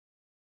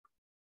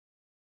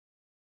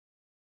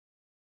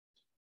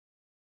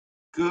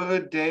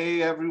Good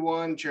day,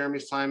 everyone. Jeremy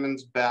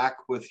Simons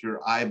back with your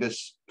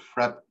Ibis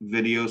Prep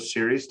video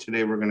series.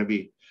 Today, we're going to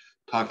be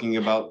talking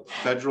about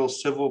Federal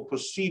Civil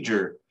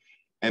Procedure,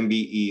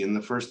 MBE. And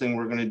the first thing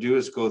we're going to do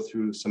is go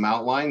through some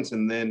outlines,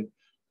 and then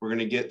we're going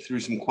to get through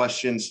some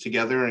questions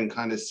together and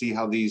kind of see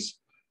how these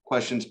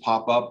questions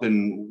pop up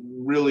and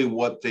really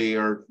what they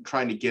are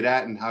trying to get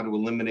at and how to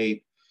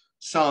eliminate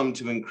some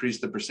to increase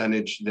the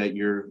percentage that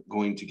you're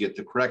going to get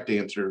the correct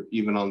answer,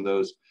 even on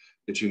those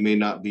that you may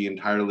not be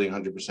entirely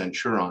 100%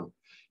 sure on.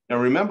 Now,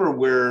 remember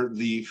where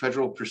the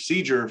federal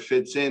procedure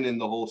fits in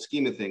the whole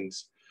scheme of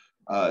things.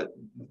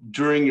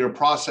 During your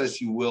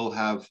process, you will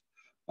have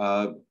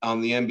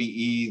on the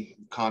MBE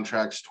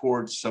contracts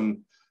towards some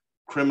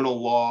criminal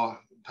law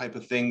type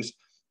of things.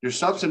 Your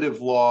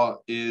substantive law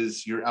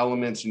is your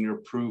elements and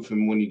your proof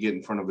and when you get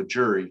in front of a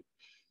jury.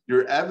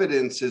 Your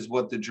evidence is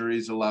what the jury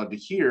is allowed to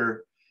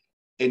hear,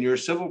 and your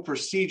civil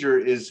procedure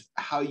is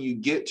how you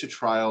get to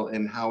trial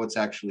and how it's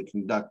actually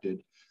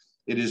conducted.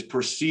 It is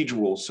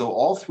procedural. So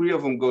all three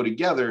of them go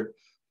together,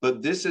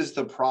 but this is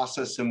the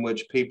process in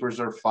which papers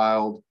are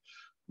filed,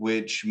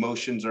 which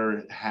motions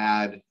are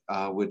had,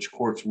 which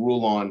courts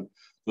rule on,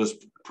 those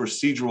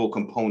procedural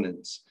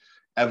components.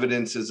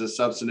 Evidence is a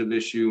substantive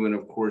issue, and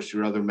of course,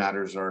 your other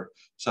matters are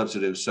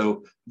substantive.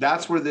 So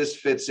that's where this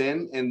fits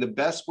in. And the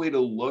best way to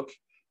look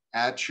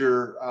at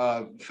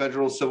your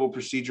federal civil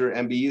procedure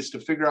MBE is to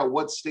figure out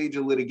what stage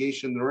of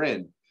litigation they're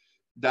in.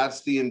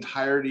 That's the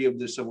entirety of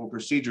the civil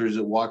procedures.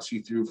 It walks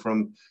you through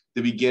from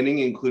the beginning,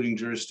 including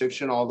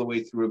jurisdiction, all the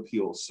way through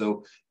appeals.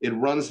 So it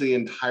runs the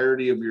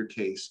entirety of your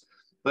case.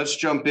 Let's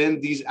jump in.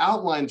 These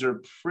outlines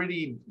are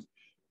pretty,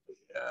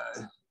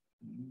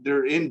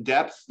 they're in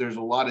depth. There's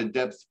a lot of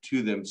depth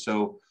to them.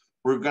 So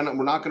we're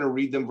not gonna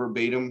read them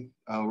verbatim.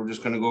 We're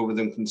just gonna go over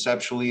them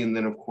conceptually. And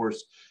then of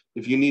course,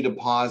 if you need to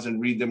pause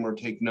and read them or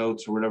take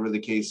notes or whatever the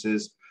case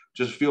is,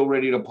 just feel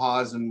ready to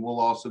pause, and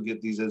we'll also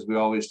get these, as we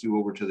always do,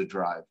 over to the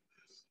drive.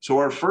 So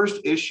our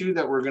first issue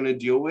that we're going to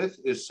deal with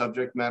is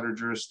subject matter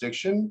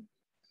jurisdiction.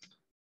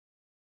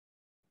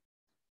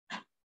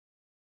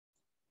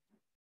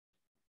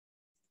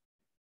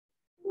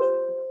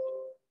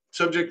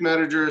 Subject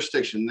matter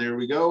jurisdiction, there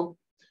we go.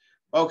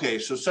 Okay,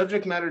 so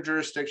subject matter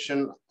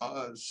jurisdiction,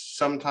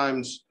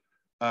 sometimes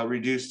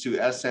reduced to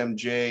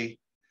SMJ,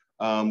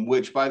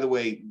 which, by the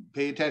way,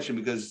 pay attention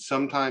because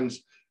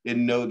sometimes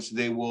in notes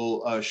they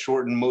will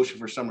shorten motion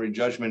for summary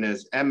judgment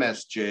as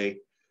MSJ.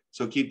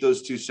 So keep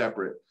those two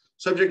separate.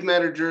 Subject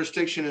matter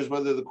jurisdiction is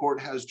whether the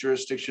court has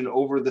jurisdiction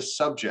over the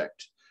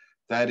subject.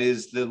 That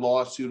is the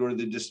lawsuit or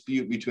the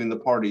dispute between the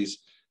parties.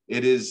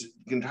 It is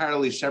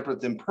entirely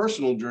separate than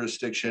personal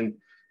jurisdiction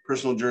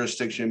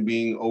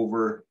being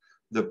over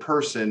the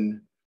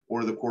person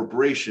or the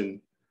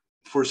corporation.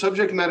 For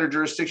subject matter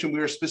jurisdiction, we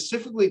are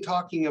specifically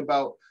talking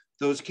about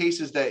those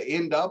cases that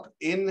end up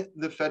in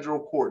the federal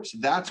courts.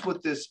 That's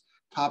what this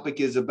topic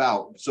is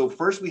about. So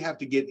first we have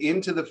to get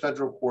into the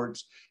federal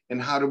courts,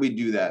 and how do we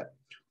do that?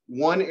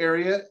 One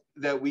area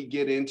that we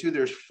get into,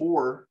 there's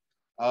four.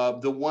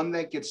 The one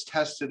that gets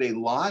tested a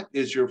lot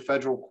is your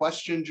federal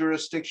question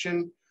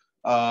jurisdiction.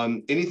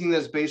 Anything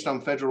that's based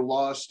on federal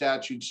law,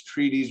 statutes,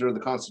 treaties, or the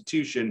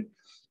Constitution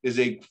is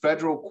a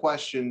federal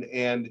question,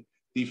 and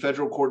the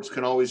federal courts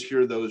can always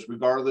hear those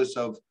regardless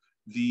of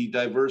the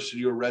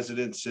diversity or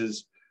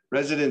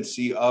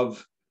residency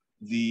of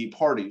the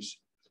parties.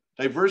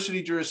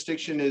 Diversity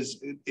jurisdiction is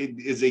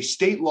a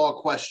state law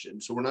question.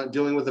 So we're not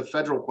dealing with a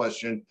federal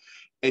question,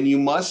 and you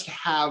must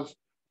have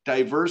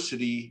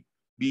diversity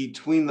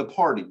between the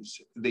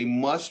parties. They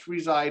must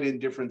reside in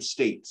different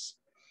states.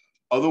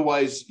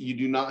 Otherwise, you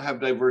do not have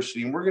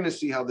diversity. And we're going to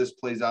see how this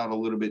plays out a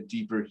little bit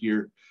deeper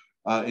here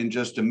in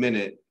just a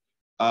minute.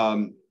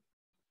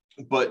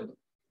 But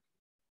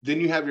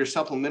then you have your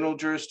supplemental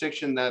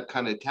jurisdiction that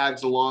kind of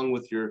tags along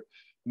with your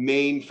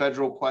main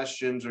federal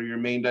questions or your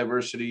main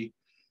diversity.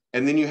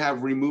 And then you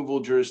have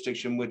removal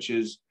jurisdiction, which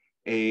is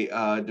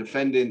a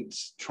defendant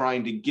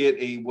trying to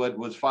get what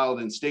was filed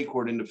in state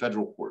court into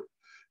federal court.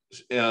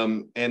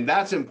 And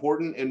that's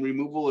important. And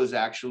removal is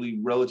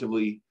actually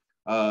relatively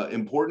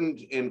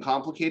important and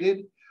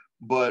complicated.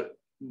 But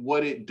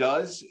what it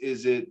does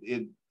is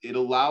it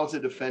allows a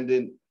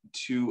defendant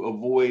to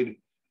avoid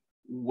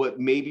what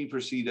may be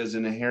perceived as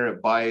an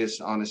inherent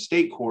bias on a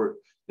state court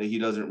that he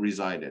doesn't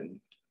reside in.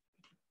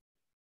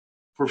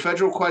 For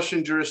federal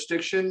question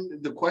jurisdiction,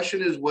 the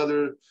question is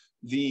whether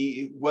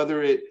the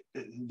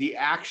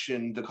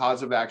action, the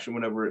cause of action,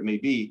 whatever it may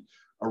be,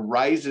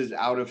 arises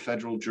out of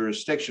federal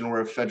jurisdiction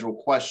or a federal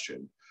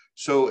question.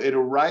 So it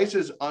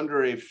arises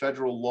under a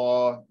federal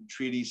law,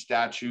 treaty,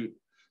 statute,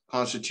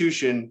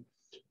 constitution,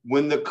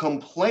 when the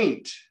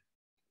complaint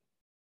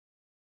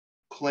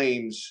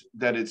claims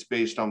that it's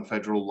based on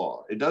federal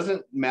law. It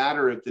doesn't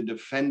matter if the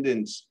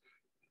defendant's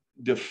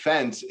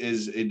defense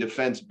is a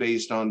defense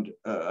based on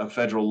a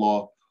federal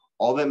law.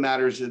 All that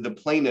matters is the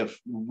plaintiff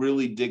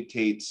really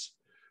dictates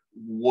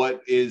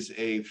what is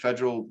a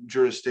federal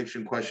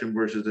jurisdiction question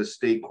versus a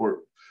state court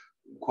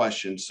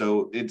question.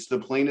 So it's the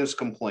plaintiff's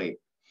complaint.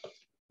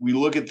 We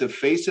look at the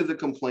face of the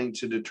complaint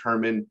to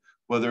determine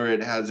whether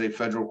it has a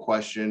federal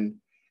question.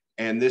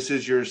 And this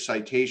is your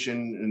citation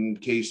in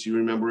case you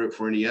remember it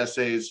for any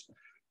essays.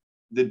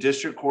 The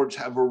district courts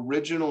have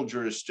original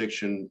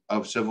jurisdiction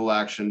of civil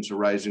actions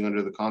arising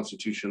under the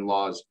Constitution,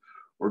 laws,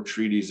 or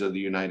treaties of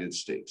the United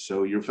States.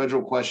 So your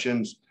federal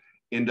questions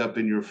end up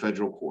in your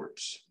federal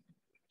courts.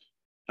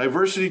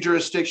 Diversity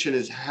jurisdiction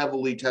is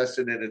heavily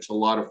tested and it's a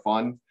lot of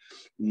fun.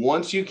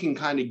 Once you can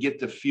kind of get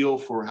the feel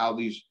for how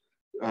these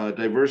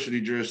diversity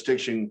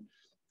jurisdiction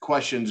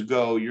questions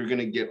go, you're going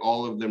to get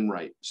all of them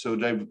right. So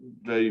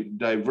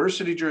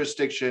diversity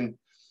jurisdiction,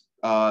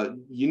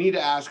 you need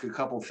to ask a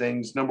couple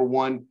things. Number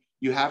one,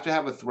 you have to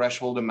have a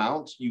threshold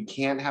amount. You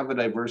can't have a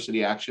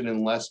diversity action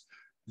unless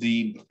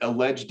the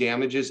alleged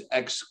damage is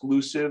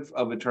exclusive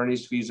of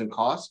attorney's fees and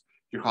costs.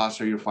 Your costs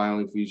are your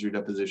filing fees, your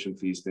deposition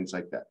fees, things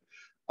like that.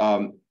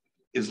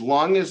 As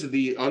long as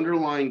the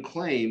underlying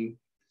claim,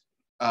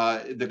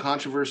 the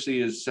controversy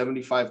is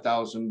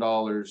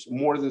 $75,000,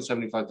 more than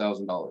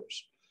 $75,000.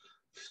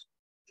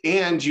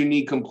 And you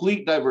need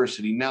complete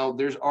diversity. Now,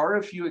 there are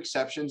a few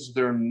exceptions.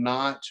 They're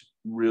not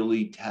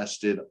really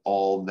tested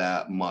all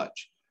that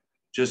much.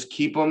 Just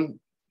keep them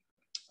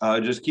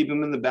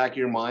in the back of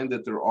your mind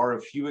that there are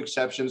a few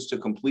exceptions to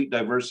complete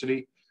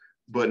diversity,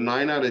 but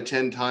 9 out of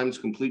 10 times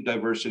complete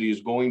diversity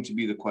is going to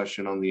be the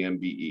question on the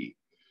MBE.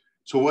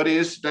 So what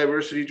is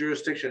diversity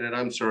jurisdiction? And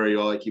I'm sorry,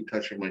 y'all, I keep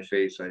touching my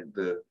face.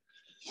 The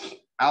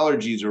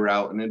allergies are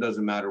out, and it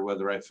doesn't matter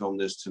whether I film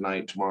this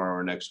tonight, tomorrow,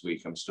 or next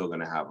week. I'm still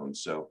going to have them.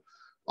 So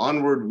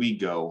onward we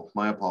go.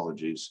 My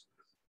apologies.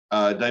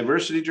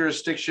 Diversity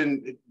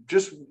jurisdiction,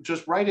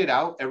 just write it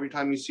out every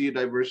time you see a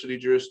diversity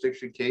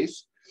jurisdiction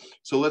case.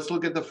 So let's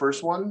look at the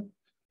first one.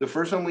 The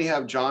first one, we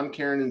have John,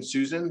 Karen, and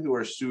Susan who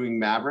are suing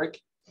Maverick.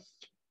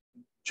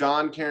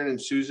 John, Karen,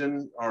 and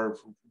Susan are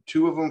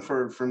two of them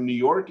from New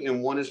York,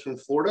 and one is from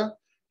Florida,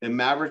 and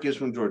Maverick is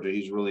from Georgia.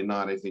 He's really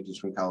not. I think he's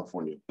from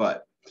California.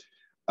 But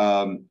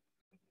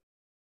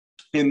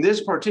in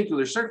this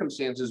particular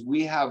circumstances,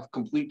 we have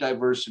complete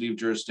diversity of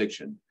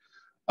jurisdiction.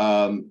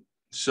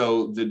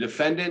 So the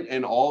defendant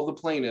and all the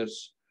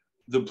plaintiffs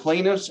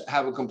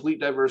have a complete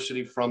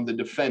diversity from the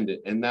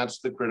defendant, and that's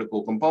the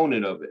critical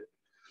component of it.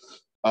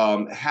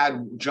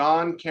 Had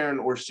John, Karen,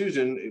 or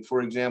Susan,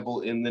 for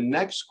example, in the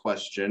next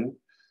question,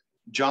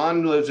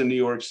 John lives in New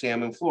York,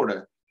 Sam in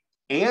Florida.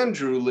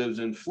 Andrew lives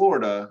in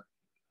Florida,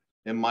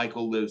 and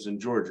Michael lives in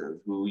Georgia,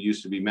 who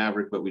used to be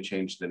Maverick, but we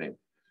changed the name.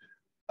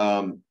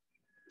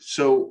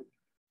 So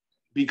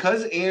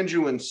because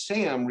Andrew and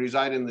Sam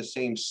reside in the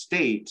same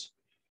state,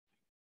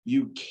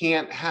 you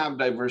can't have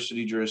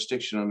diversity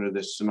jurisdiction under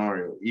this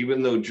scenario,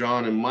 even though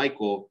John and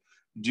Michael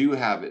do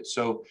have it.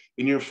 So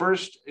in your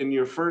first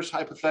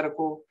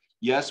hypothetical,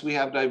 yes, we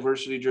have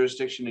diversity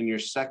jurisdiction. In your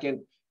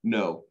second,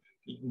 no.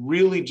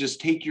 Really just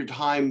take your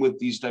time with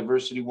these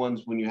diversity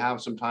ones when you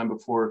have some time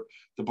before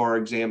the bar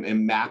exam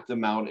and map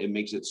them out. It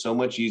makes it so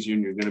much easier,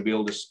 and you're going to be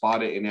able to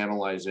spot it and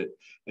analyze it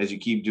as you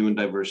keep doing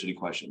diversity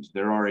questions.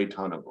 There are a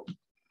ton of them.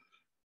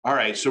 All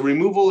right, so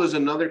removal is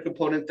another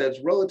component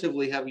that's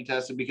relatively heavy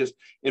tested because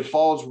it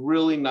falls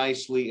really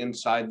nicely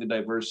inside the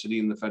diversity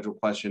in the federal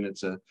question.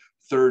 It's a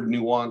third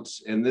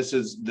nuance, and this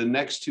is the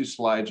next two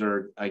slides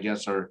are, I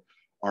guess, are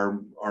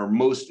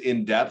most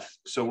in depth.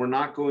 So we're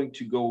not going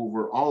to go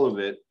over all of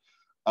it.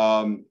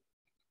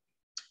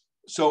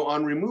 So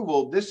on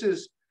removal, this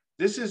is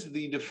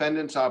the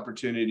defendant's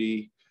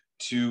opportunity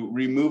to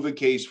remove a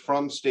case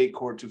from state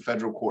court to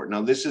federal court.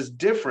 Now, this is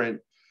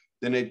different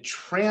than a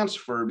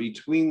transfer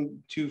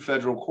between two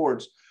federal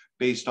courts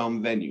based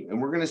on venue.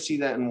 And we're going to see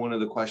that in one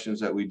of the questions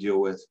that we deal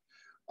with.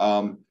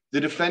 The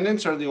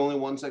defendants are the only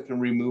ones that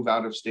can remove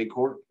out of state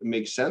court. It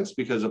makes sense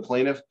because a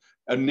plaintiff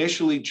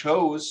initially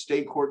chose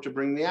state court to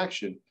bring the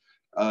action.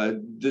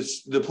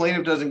 The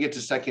plaintiff doesn't get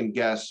to second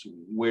guess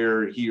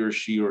where he or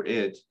she or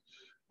it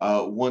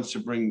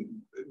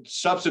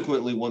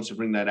subsequently wants to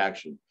bring that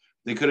action.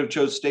 They could have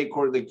chose state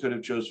court. They could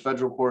have chose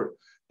federal court.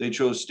 They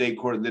chose state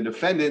court. The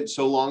defendant,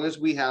 so long as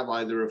we have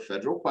either a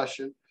federal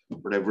question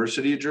or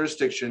diversity of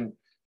jurisdiction,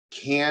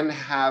 can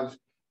have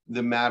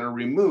the matter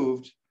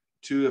removed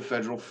to a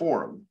federal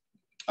forum.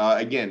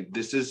 Again,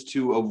 this is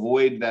to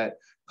avoid that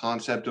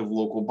concept of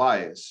local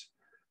bias.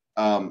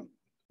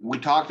 We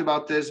talked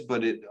about this,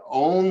 but it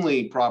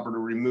only proper to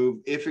remove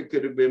if it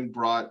could have been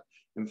brought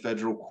in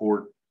federal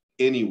court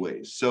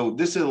anyways. So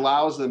this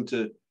allows them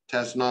to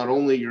test not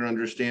only your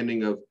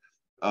understanding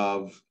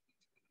of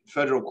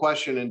federal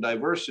question and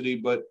diversity,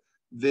 but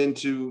then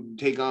to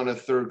take on a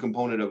third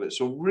component of it.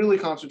 So really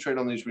concentrate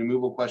on these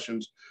removal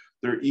questions.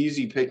 They're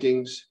easy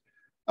pickings.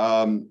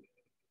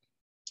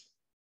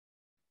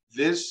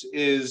 This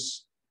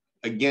is,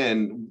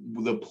 again,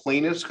 the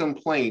plaintiff's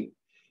complaint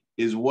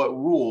is what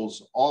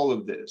rules all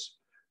of this.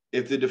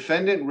 If the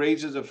defendant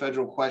raises a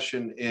federal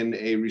question in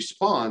a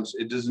response,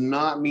 it does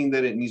not mean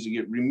that it needs to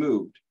get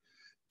removed.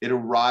 It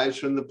arrives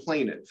from the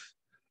plaintiff.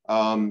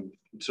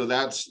 So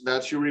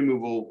that's your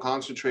removal.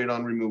 Concentrate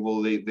on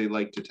removal. They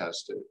like to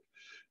test it.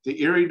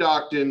 The Erie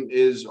Doctrine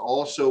is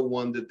also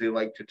one that they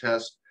like to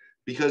test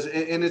because,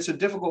 and it's a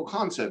difficult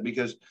concept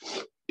because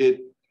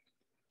it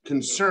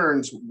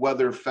concerns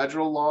whether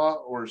federal law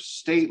or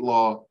state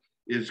law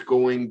is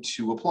going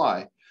to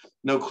apply.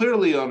 Now,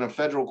 clearly on a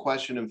federal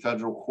question in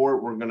federal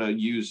court, we're going to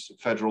use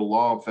federal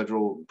law,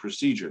 federal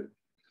procedure.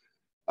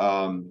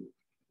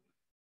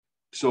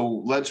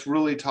 So let's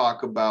really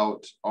talk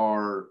about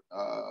our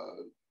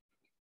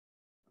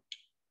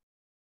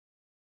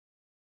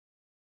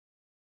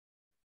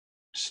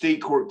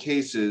state court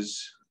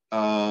cases.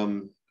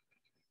 Like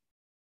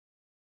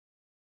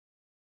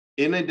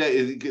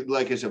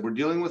I said, we're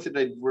dealing with a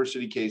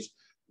diversity case.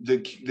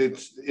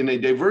 In a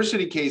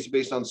diversity case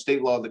based on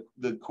state law,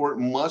 the court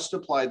must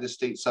apply the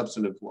state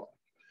substantive law.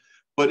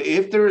 But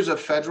if there is a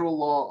federal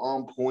law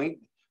on point,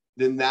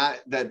 then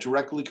that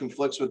directly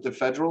conflicts with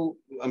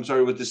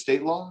the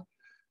state law,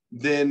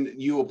 then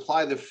you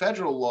apply the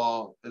federal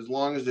law as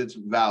long as it's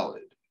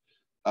valid.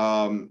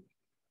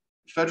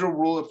 Federal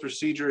rule of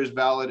procedure is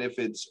valid if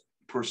it's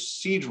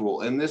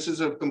procedural. And this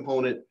is a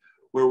component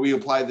where we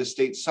apply the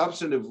state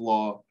substantive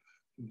law,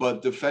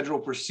 but the federal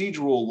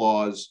procedural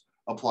laws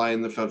apply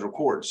in the federal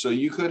court. So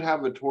you could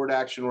have a tort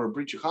action or a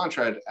breach of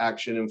contract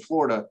action in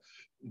Florida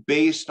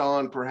based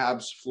on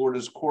perhaps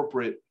Florida's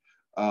corporate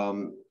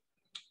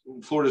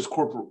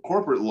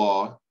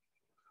law.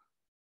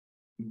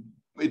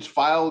 It's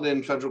filed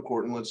in federal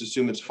court, and let's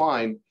assume it's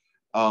fine.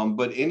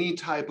 But any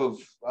type of,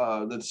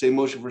 let's say,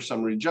 motion for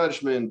summary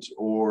judgment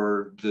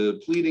or the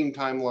pleading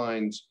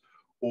timelines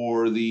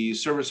or the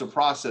service of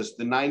process,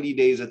 the 90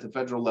 days at the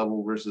federal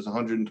level versus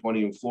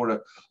 120 in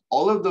Florida,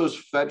 all of those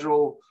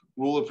federal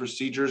rule of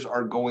procedures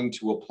are going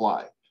to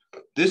apply.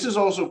 This is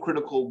also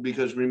critical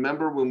because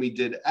remember when we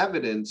did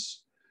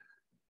evidence,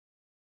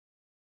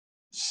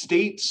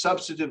 state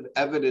substantive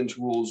evidence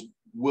rules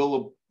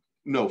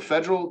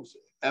federal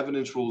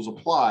evidence rules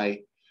apply.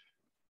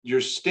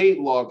 Your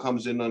state law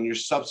comes in on your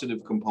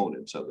substantive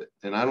components of it.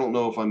 And I don't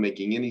know if I'm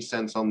making any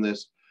sense on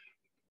this,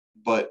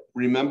 but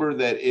remember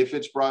that if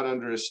it's brought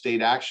under a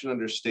state action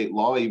under state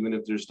law, even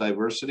if there's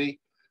diversity,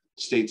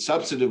 state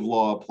substantive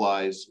law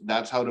applies.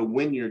 That's how to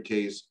win your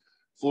case.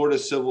 Florida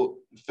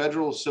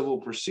federal civil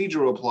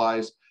procedure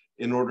applies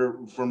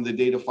from the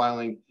date of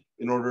filing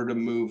in order to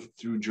move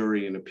through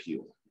jury and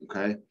appeal.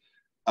 Okay.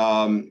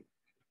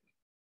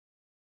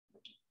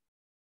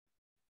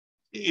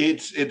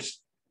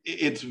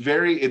 It's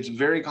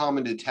very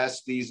common to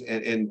test these,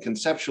 and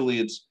conceptually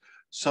it's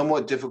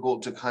somewhat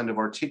difficult to kind of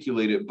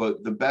articulate it,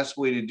 but the best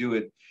way to do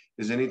it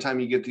is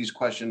anytime you get these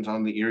questions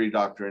on the Erie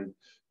Doctrine,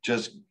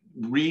 just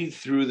read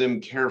through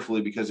them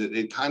carefully because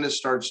it kind of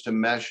starts to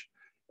mesh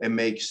and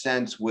make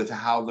sense with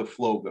how the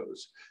flow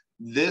goes.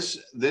 This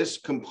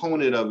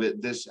component of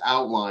it, this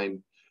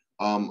outline,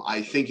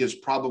 I think is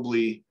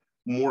probably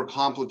more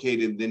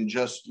complicated than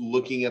just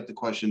looking at the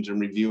questions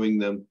and reviewing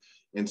them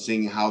and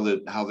seeing how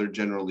they're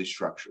generally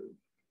structured.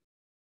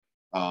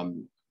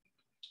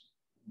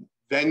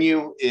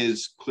 Venue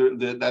is clear,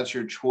 that's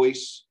your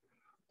choice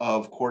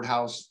of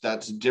courthouse.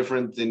 That's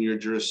different than your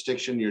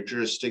jurisdiction. Your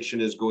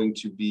jurisdiction is going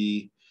to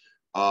be,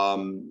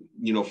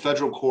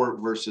 federal court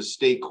versus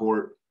state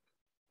court.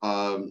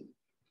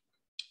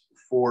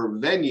 For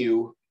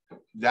venue,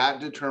 that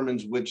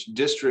determines which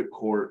district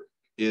court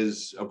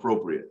is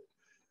appropriate.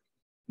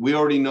 We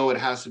already know it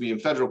has to be in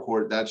federal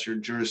court. That's your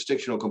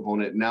jurisdictional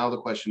component. Now the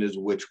question is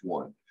which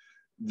one.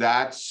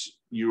 That's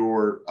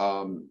your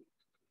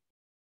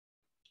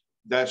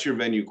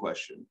venue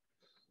question.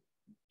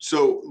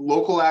 So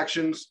local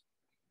actions,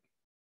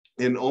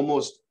 in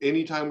almost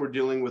any time we're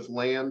dealing with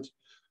land,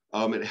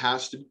 it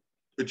has to be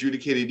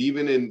adjudicated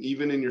even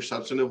in your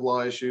substantive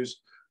law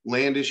issues.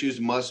 Land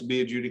issues must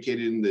be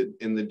adjudicated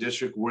in the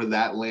district where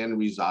that land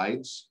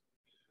resides.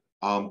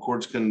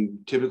 Courts can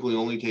typically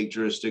only take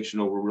jurisdiction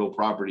over real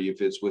property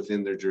if it's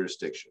within their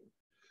jurisdiction.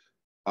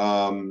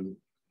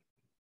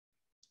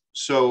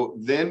 So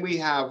then we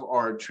have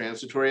our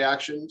transitory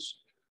actions.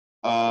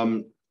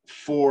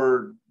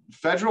 For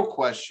federal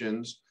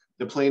questions,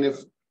 the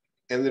plaintiff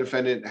and the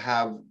defendant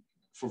have,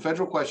 for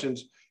federal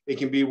questions, it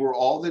can be where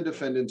all the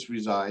defendants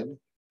reside.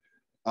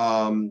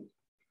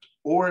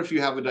 Or if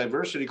you have a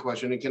diversity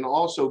question, it can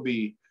also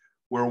be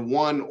where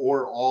one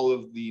or all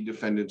of the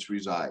defendants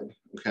reside,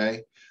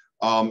 okay?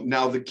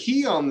 Now, the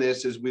key on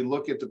this is we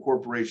look at the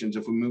corporations.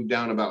 If we move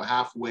down about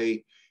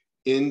halfway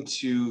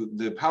into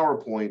the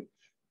PowerPoint,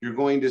 you're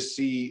going to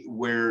see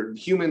where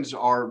humans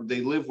are,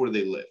 they live where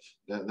they live.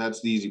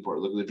 That's the easy part.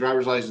 Look at the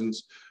driver's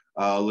license,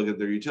 look at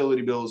their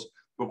utility bills.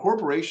 But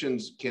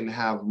corporations can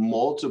have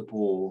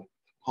multiple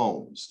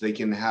homes. They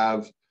can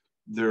have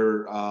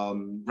their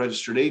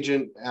registered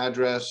agent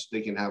address.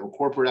 They can have a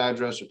corporate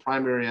address, a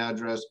primary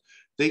address.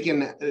 They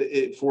can,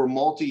 for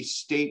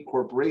multi-state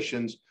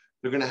corporations,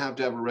 they're going to have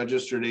a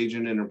registered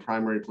agent and a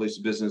primary place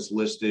of business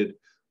listed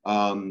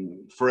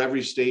for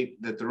every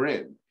state that they're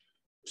in.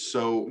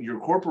 So your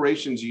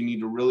corporations, you need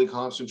to really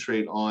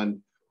concentrate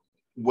on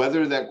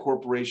whether that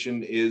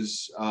corporation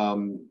is a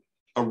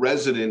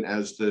resident,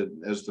 as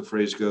the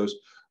phrase goes,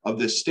 of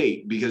the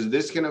state, because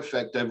this can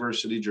affect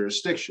diversity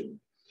jurisdiction.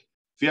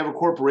 If you have a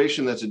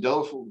corporation that's a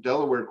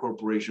Delaware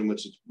corporation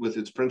with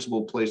its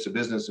principal place of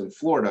business in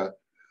Florida,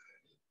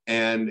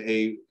 and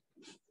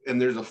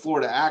there's a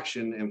Florida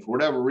action, and for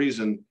whatever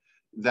reason,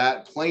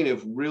 that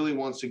plaintiff really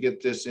wants to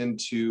get this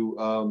into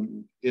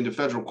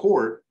federal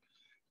court,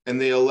 and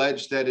they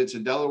allege that it's a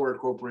Delaware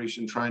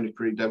corporation trying to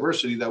create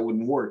diversity, that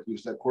wouldn't work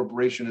because that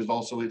corporation is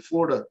also a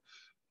Florida,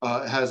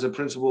 has a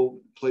principal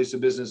place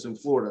of business in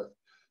Florida.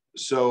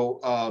 So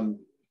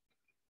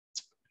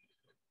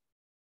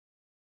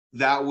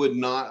that would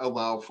not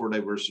allow for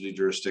diversity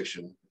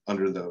jurisdiction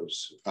under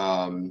those.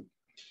 The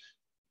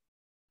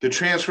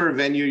transfer of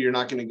venue, you're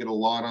not going to get a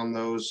lot on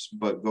those,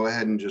 but go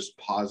ahead and just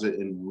pause it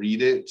and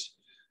read it.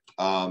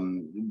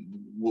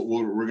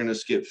 We're going to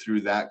skip through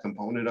that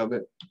component of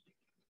it.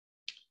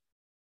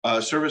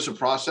 Service of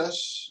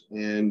process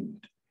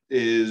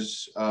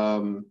is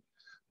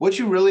what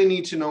you really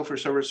need to know for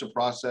service of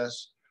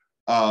process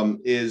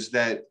is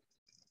that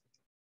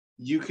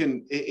you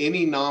can,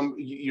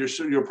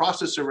 your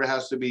process server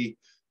has to be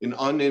an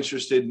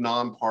uninterested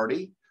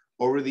non-party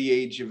over the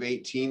age of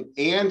 18,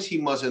 and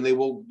he must, and they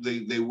will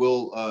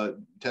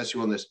test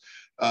you on this,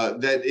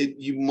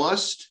 you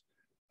must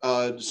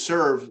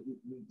serve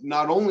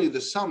not only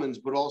the summons,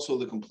 but also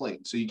the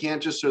complaint. So you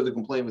can't just serve the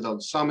complaint without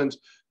the summons.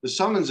 The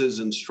summons is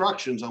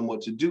instructions on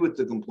what to do with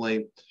the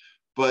complaint,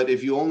 but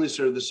if you only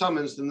serve the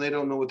summons, then they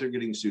don't know what they're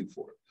getting sued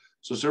for.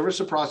 So service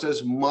of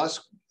process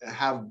must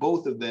have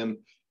both of them.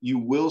 You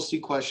will see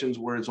questions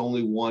where it's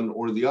only one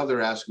or the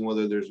other asking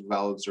whether there's a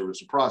valid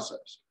service of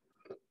process.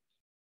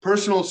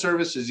 Personal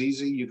service is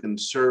easy. You can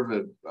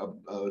serve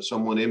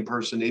someone in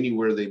person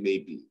anywhere they may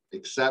be,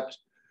 except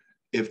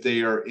if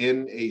they are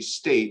in a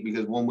state,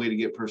 because one way to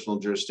get personal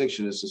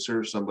jurisdiction is to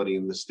serve somebody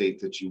in the state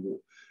that you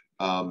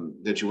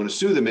want to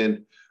sue them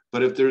in.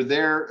 But if they're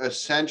there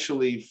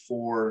essentially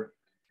for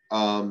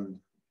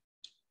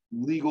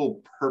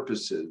legal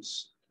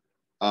purposes,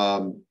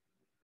 then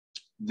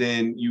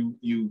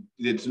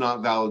it's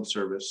not valid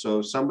service. So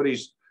if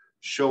somebody's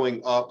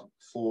showing up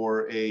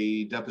for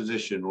a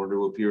deposition or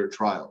to appear at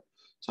trial,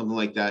 something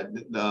like that,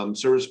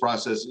 service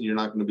process, you're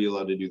not going to be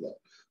allowed to do that.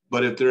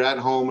 But if they're at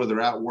home or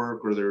they're at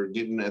work or they're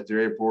getting at their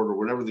airport or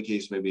whatever the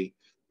case may be,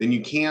 then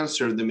you can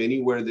serve them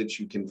anywhere that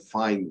you can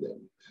find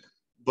them.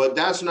 But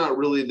that's not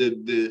really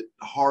the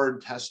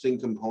hard testing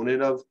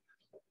component of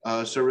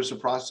service of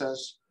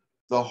process.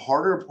 The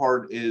harder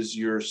part is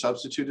your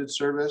substituted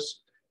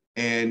service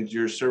and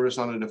your service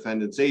on a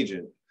defendant's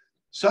agent.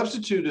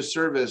 Substituted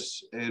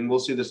service, and we'll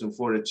see this in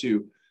Florida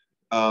too,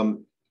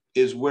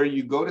 is where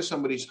you go to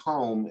somebody's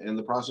home and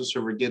the process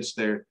server gets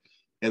there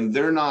and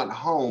they're not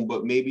home,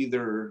 but maybe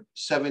their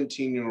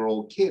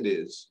 17-year-old kid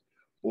is,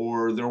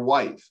 or their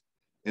wife.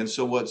 And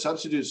so what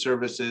substitute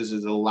service is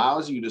it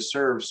allows you to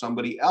serve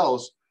somebody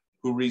else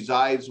who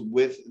resides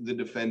with the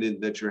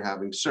defendant that you're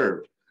having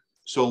served,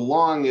 so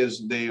long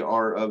as they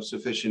are of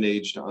sufficient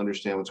age to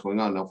understand what's going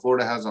on. Now,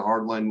 Florida has a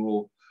hardline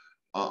rule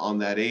on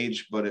that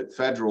age, but at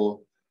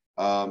federal,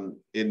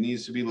 it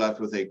needs to be left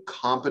with a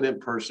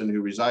competent person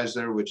who resides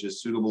there, which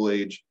is suitable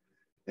age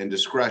and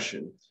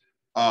discretion.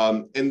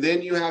 And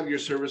then you have your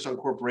service on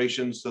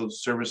corporations. So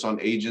service on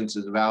agents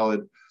is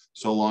valid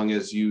so long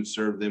as you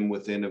serve them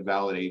within a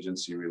valid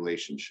agency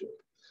relationship.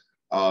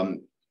 I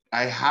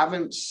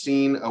haven't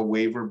seen a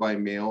waiver by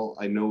mail.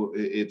 I know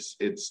it's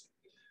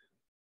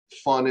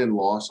fun in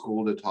law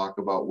school to talk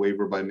about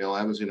waiver by mail. I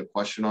haven't seen a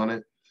question on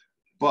it,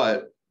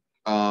 but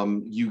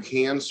you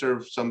can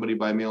serve somebody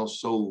by mail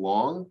so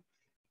long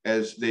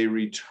as they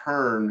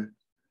return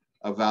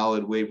a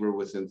valid waiver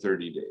within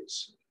 30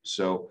 days.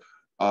 So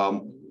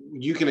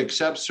you can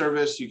accept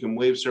service, you can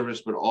waive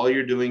service, but all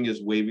you're doing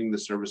is waiving the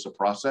service of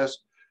process.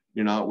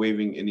 You're not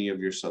waiving any of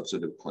your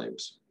substantive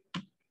claims.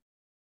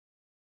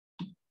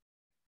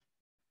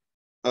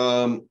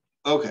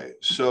 Okay,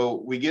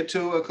 so we get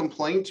to a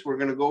complaint. We're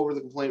going to go over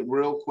the complaint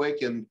real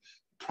quick and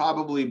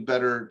probably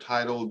better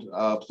titled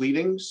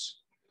pleadings.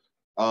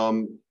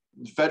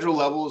 Federal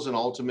level is an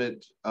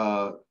ultimate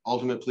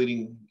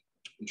pleading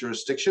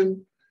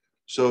jurisdiction.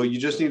 So you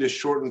just need a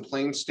short and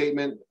plain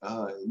statement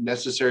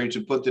necessary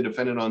to put the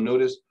defendant on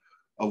notice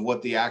of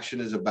what the action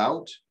is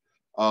about.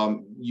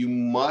 You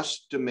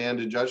must demand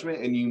a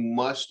judgment and you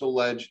must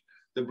allege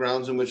the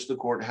grounds in which the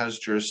court has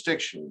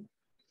jurisdiction.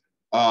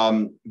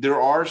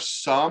 There are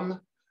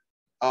some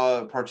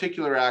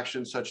particular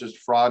actions such as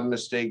fraud,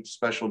 mistake,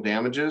 special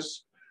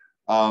damages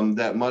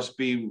that must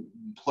be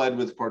pled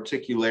with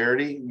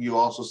particularity. You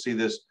also see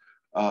this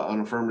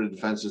on affirmative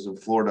defenses in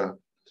Florida.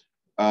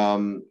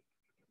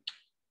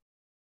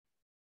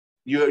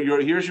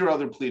 Here's your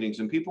other pleadings,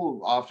 and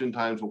people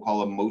oftentimes will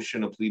call a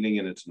motion a pleading,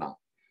 and it's not.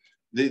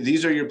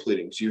 These are your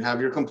pleadings. You have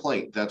your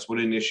complaint. That's what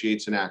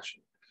initiates an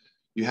action.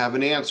 You have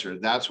an answer.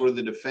 That's where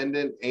the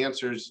defendant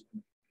answers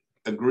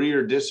agree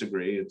or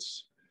disagree.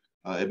 It's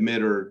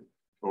admit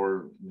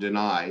or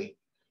deny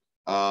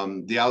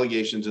the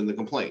allegations in the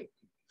complaint.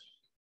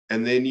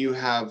 And then you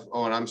have,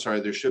 oh, and I'm sorry,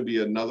 there should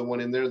be another one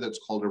in there that's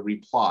called a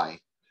reply.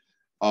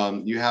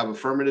 You have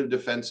affirmative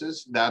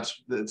defenses. That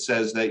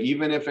says that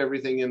even if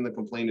everything in the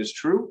complaint is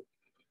true,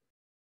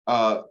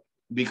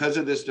 because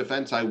of this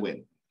defense, I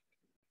win.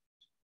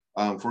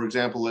 For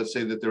example, let's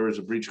say that there was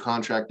a breach of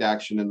contract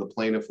action and the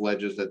plaintiff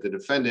alleges that the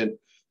defendant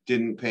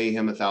didn't pay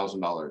him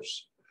 $1,000.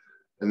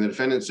 And the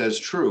defendant says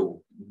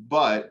true,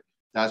 but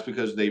that's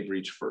because they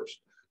breached first.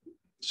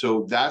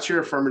 So that's your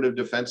affirmative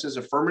defenses.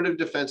 Affirmative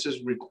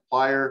defenses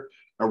require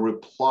a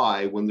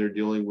reply when they're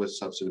dealing with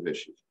substantive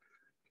issues.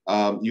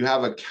 You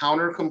have a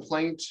counter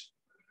complaint.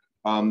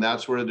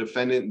 That's where the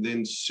defendant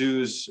then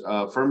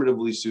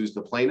affirmatively sues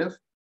the plaintiff.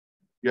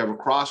 You have a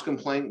cross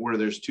complaint where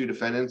there's two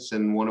defendants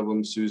and one of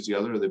them sues the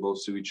other, or they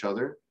both sue each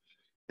other.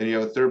 And you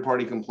have a third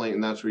party complaint,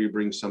 and that's where you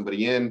bring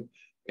somebody in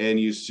and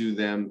you sue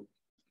them.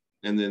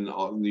 And then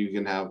you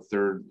can have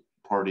third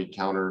party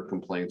counter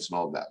complaints and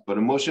all of that. But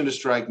a motion to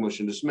strike,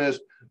 motion to dismiss,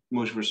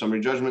 motion for summary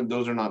judgment,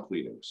 those are not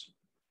pleadings.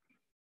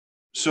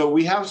 So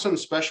we have some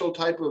special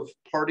type of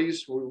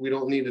parties. We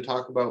don't need to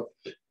talk about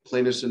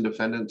plaintiffs and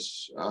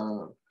defendants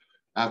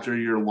after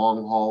your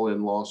long haul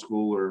in law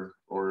school,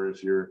 or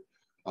if you're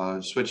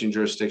switching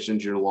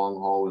jurisdictions, your long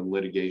haul in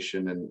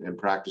litigation and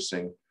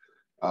practicing.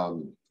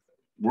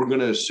 We're going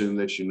to assume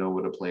that you know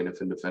what a plaintiff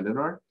and defendant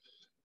are.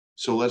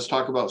 So let's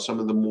talk about some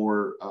of the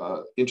more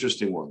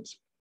interesting ones.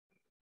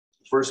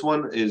 First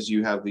one is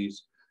you have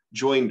these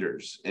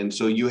joinders. And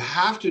so you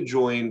have to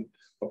join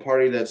a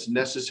party that's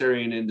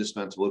necessary and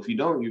indispensable. If you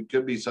don't, you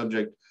could be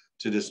subject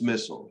to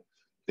dismissal.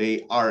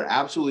 They are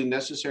absolutely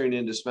necessary and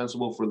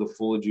indispensable for the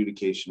full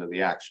adjudication of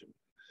the action.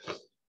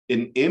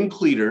 An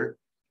impleader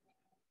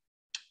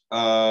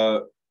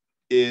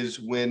is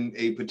when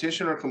a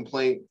petition or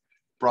complaint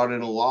brought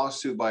in a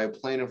lawsuit by a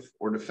plaintiff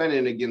or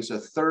defendant against a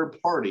third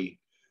party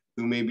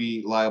who may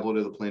be liable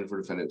to the plaintiff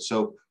or defendant.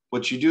 So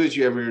what you do is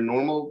you have your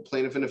normal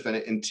plaintiff and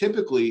defendant, and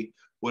typically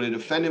what a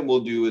defendant will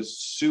do is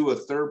sue a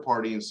third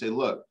party and say,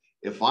 look,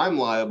 if I'm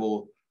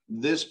liable,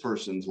 this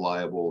person's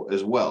liable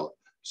as well.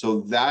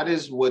 So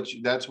that's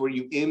where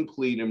you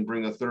implead and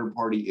bring a third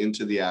party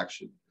into the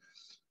action.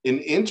 An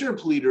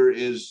interpleader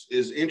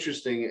is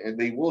interesting, and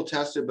they will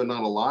test it, but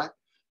not a lot.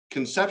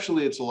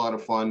 Conceptually, it's a lot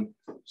of fun.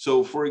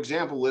 So for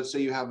example, let's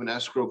say you have an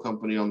escrow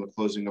company on the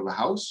closing of a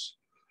house,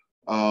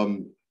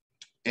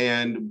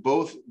 and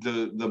both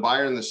the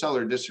buyer and the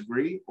seller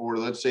disagree, or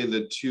let's say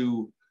the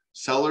two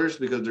sellers,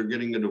 because they're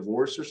getting a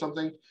divorce or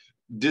something,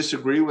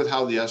 disagree with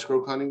how the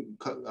escrow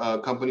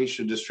company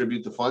should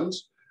distribute the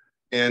funds.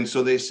 And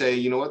so they say,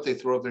 you know what, they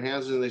throw up their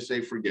hands and they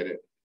say, forget it.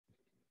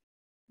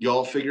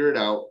 Y'all figure it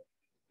out.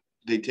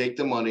 They take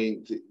the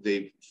money,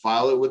 they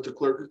file it with the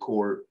clerk of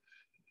court,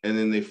 and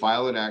then they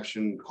file an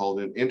action called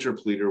an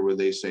interpleader where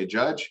they say,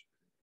 judge,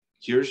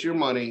 here's your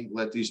money,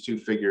 let these two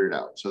figure it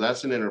out. So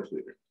that's an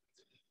interpleader.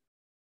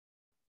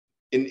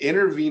 An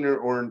intervener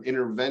or an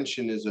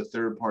intervention is a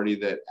third party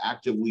that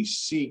actively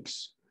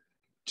seeks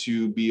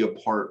to be a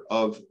part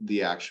of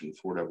the action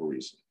for whatever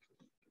reason.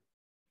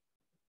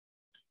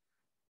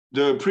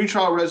 The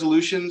pretrial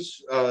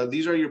resolutions,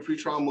 these are your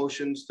pretrial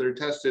motions. They're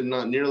tested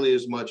not nearly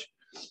as much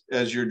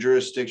as your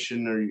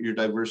jurisdiction or your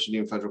diversity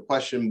in federal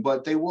question,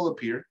 but they will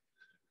appear.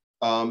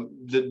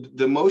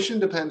 The motion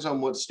depends on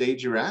what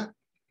stage you're at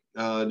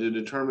to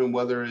determine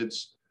whether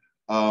it's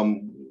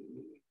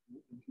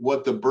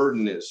what the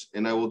burden is.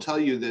 And I will tell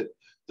you that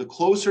the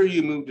closer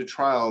you move to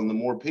trial and the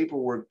more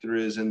paperwork there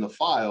is in the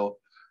file,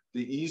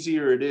 the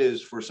easier it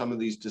is for some of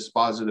these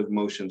dispositive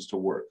motions to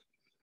work.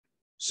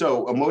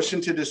 So a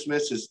motion to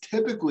dismiss is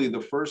typically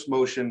the first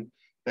motion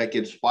that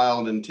gets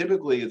filed, and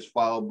typically it's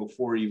filed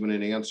before even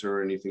an answer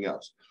or anything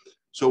else.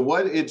 So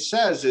what it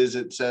says is,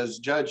 it says,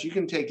 judge, you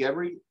can take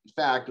every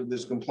fact of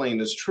this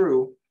complaint as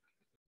true,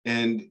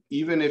 and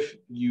even if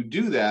you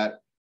do that,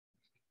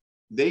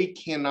 they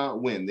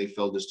cannot win. They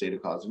failed to state a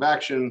cause of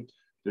action.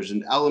 There's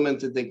an element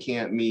that they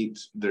can't meet.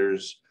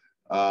 There's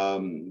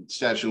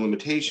statute of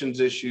limitations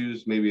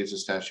issues. Maybe it's a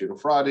statute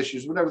of fraud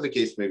issues, whatever the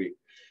case may be.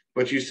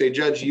 But you say,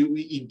 judge,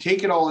 you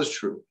take it all as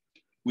true.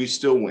 We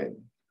still win.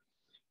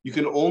 You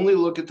can only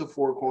look at the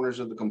four corners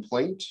of the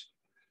complaint,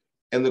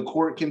 and the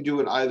court can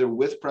do it either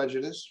with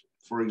prejudice.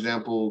 For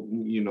example,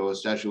 a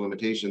statute of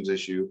limitations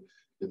issue,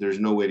 if there's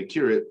no way to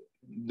cure it,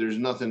 there's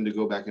nothing to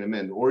go back and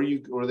amend, or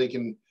they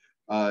can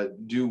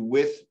do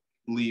with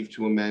leave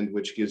to amend,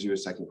 which gives you a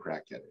second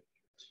crack at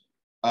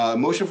it.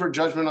 Motion for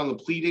judgment on the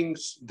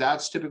pleadings,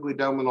 that's typically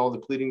done when all the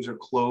pleadings are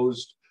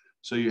closed.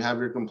 So you have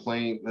your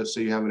complaint, let's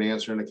say you have an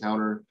answer and a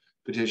counter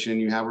petition,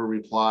 you have a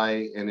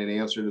reply and an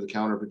answer to the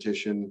counter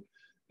petition,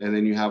 and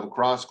then you have a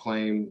cross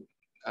claim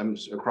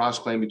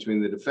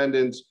between the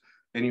defendants,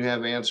 and you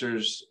have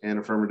answers and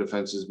affirmative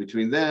defenses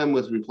between them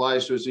with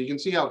replies to it. So you can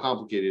see how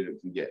complicated it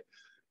can get.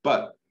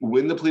 But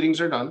when the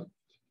pleadings are done,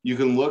 you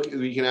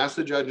can ask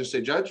the judge and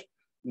say, judge,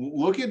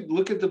 look at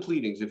the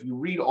pleadings. If you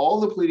read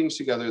all the pleadings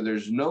together,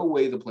 there's no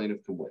way the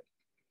plaintiff can win.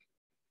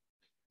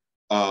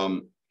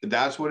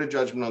 That's what a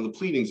judgment on the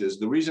pleadings is.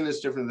 The reason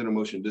it's different than a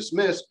motion to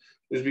dismiss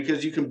is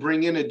because you can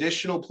bring in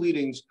additional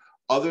pleadings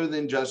other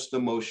than just the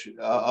motion,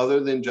 other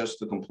than just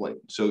the complaint.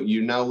 So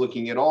you're now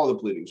looking at all the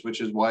pleadings, which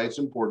is why it's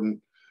important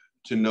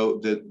to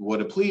note that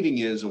what a pleading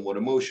is and what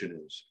a motion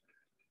is.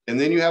 And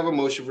then you have a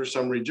motion for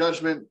summary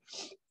judgment.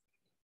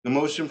 The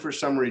motion for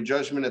summary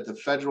judgment at the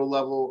federal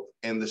level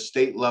and the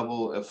state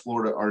level of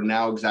Florida are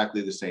now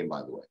exactly the same,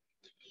 by the way.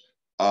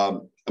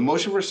 A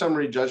motion for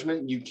summary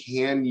judgment, you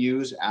can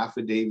use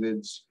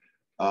affidavits.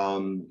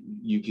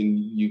 You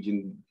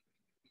can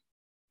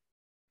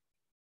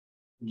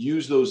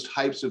use those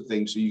types of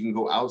things, so you can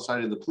go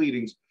outside of the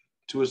pleadings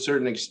to a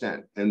certain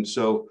extent. And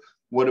so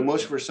what a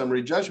motion for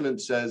summary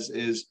judgment says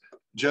is,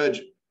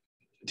 judge,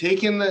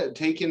 taking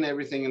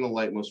everything in the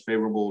light most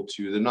favorable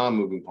to the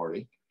non-moving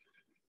party,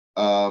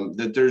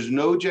 that there's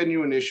no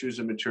genuine issues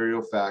of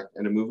material fact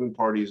and a moving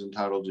party is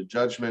entitled to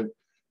judgment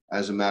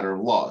as a matter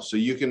of law. So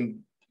you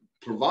can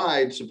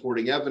provide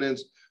supporting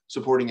evidence,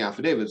 supporting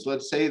affidavits.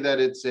 Let's say that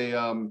it's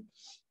a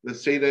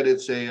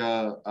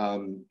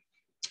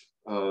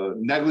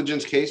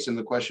negligence case, and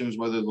the question is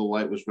whether the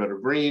light was red or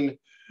green.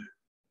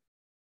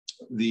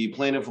 The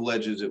plaintiff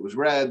alleges it was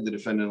red. The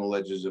defendant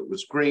alleges it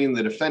was green.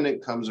 The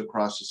defendant comes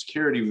across a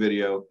security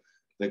video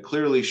that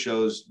clearly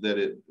shows that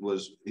it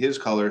was his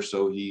color.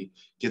 So he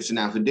gets an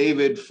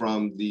affidavit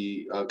from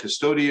the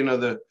custodian of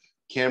the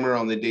camera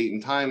on the date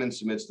and time and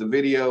submits the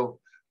video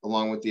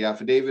along with the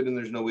affidavit, and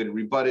there's no way to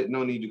rebut it.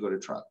 No need to go to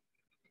trial.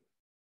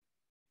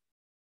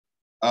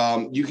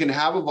 You can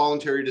have a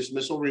voluntary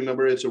dismissal.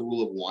 Remember, it's a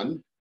rule of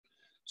one.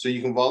 So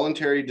you can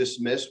voluntarily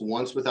dismiss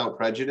once without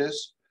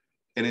prejudice,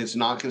 and it's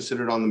not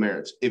considered on the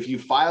merits. If you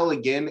file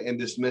again and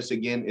dismiss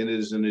again, it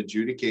is an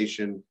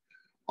adjudication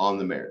on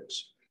the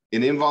merits.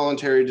 An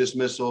involuntary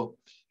dismissal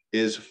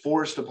is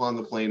forced upon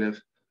the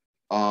plaintiff,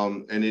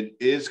 and it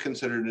is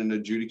considered an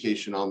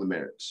adjudication on the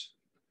merits.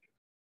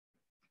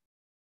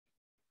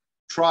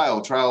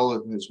 Trial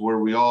is where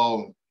we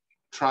all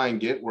try and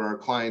get, where our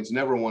clients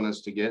never want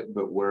us to get,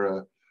 but where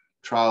a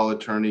trial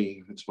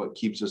attorney, it's what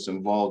keeps us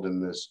involved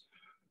in this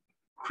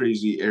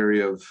crazy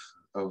area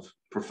of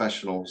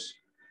professionals.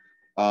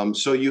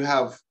 So you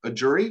have a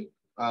jury.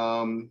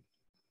 The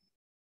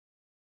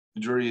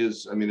jury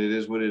is, I mean, it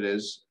is what it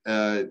is.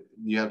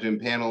 You have to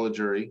impanel a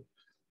jury.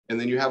 And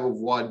then you have a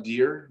voir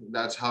dire.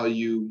 That's how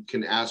you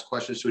can ask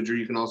questions to a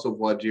jury. You can also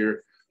voir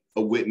dire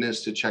a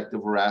witness to check the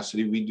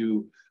veracity. We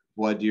do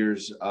voir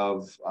dires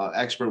of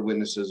expert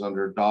witnesses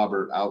under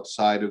Daubert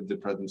outside of the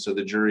presence of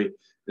the jury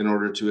in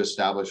order to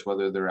establish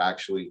whether they're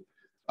actually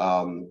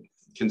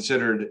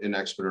considered an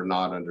expert or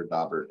not under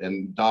Daubert.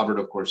 And Daubert,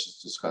 of course, is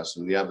discussed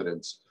in the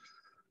evidence.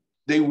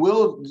 They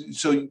will,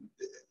 so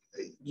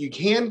you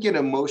can get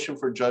a motion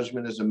for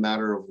judgment as a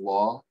matter of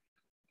law,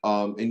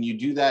 and you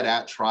do that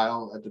at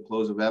trial at the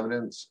close of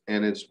evidence,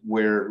 and it's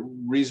where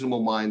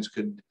reasonable minds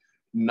could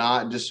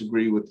not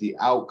disagree with the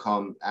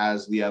outcome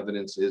as the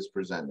evidence is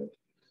presented.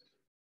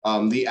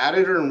 The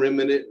additor and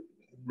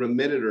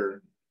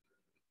remitter,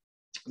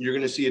 you're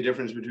going to see a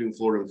difference between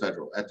Florida and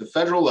federal. At the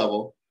federal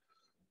level,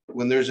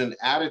 when there's an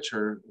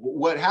additor,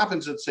 what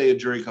happens, let's say a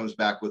jury comes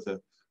back with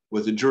a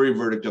jury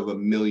verdict of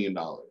 $1 million.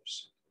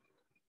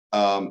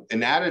 An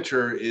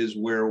additor is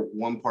where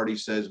one party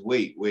says,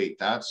 wait,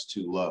 that's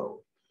too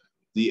low.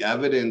 The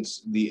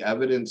evidence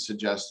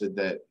suggested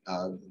that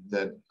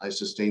that I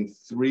sustained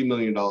 $3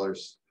 million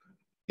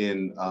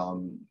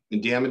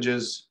in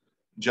damages.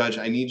 Judge,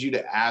 I need you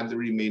to add the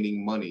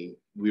remaining money.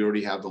 We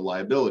already have the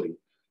liability.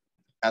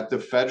 At the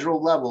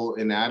federal level,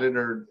 an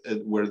additor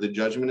where the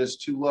judgment is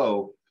too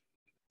low,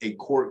 a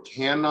court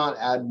cannot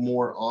add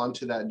more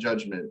onto that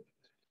judgment.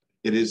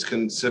 It is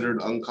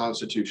considered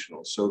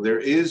unconstitutional. So there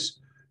is,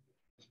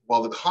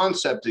 while the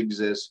concept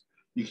exists,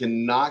 you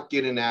cannot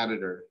get an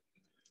additor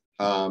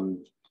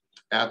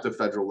at the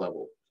federal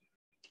level.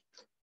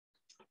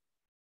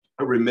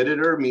 A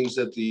remitter means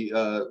that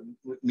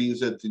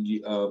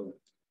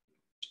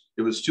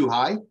it was too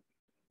high.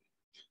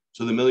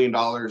 So the $1 million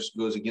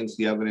goes against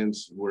the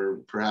evidence where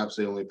perhaps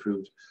they only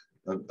proved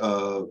a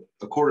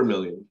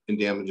 $250,000 in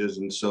damages.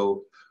 And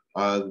so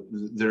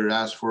they're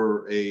asked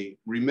for a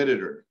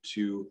remitter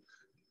to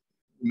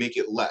make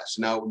it less.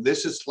 Now,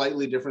 this is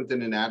slightly different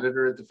than an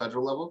additor at the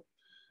federal level.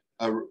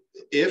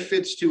 If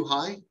it's too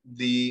high,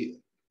 the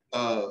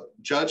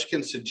judge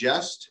can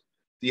suggest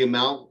the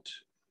amount,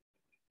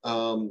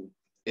 and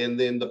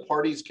then the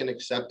parties can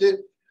accept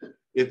it.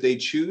 If they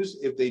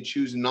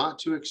choose not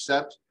to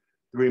accept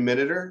the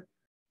remitter,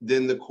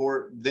 then the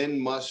court then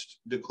must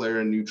declare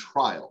a new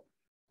trial.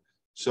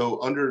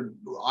 So under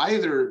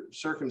either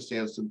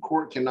circumstance, the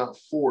court cannot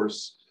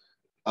force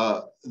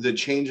the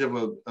change of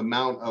an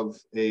amount of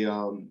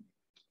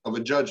a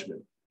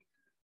judgment.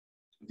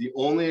 The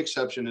only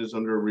exception is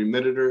under a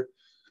remitter,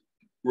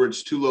 where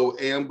it's too low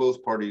and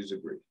both parties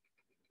agree.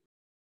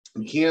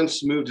 You can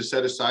move to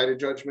set aside a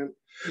judgment.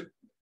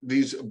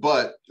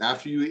 But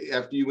after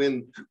you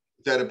end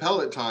that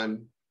appellate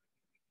time,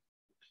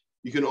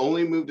 you can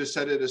only move to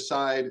set it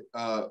aside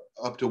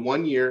up to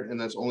 1 year, and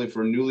that's only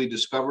for newly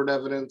discovered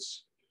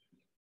evidence,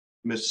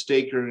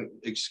 mistake or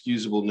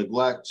excusable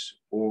neglect,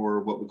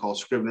 or what we call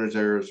Scrivener's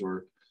errors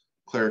or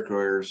clerical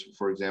errors.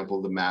 For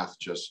example, the math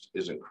just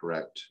isn't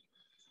correct.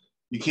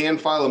 You can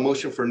file a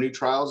motion for new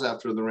trials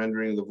after the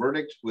rendering of the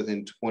verdict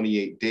within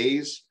 28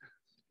 days.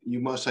 You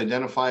must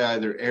identify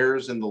either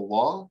errors in the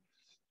law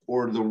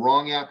or the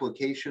wrong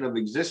application of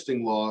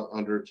existing law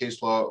under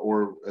case law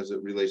or as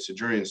it relates to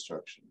jury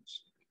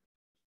instructions.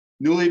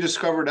 Newly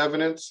discovered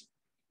evidence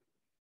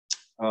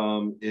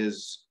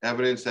is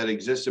evidence that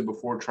existed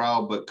before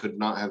trial but could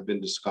not have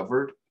been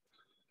discovered.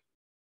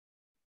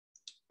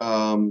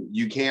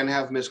 You can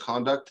have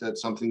misconduct.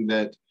 That's something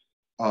that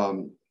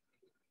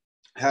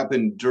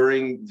happened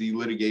during the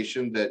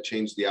litigation that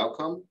changed the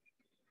outcome.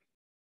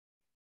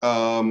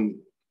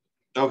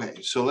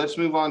 Okay, so let's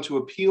move on to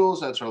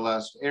appeals. That's our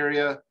last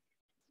area.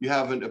 You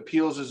have an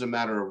appeals as a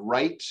matter of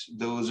right.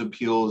 Those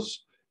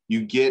appeals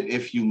you get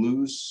if you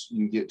lose,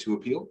 you get to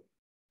appeal.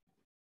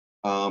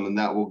 And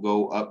that will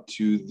go up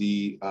to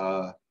the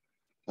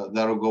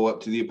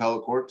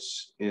appellate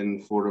courts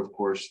in Florida. Of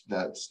course,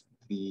 that's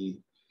the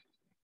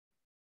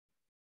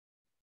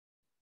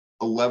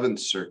 11th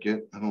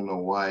Circuit. I don't know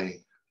why it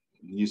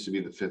used to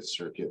be the 5th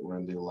Circuit. We're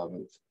in the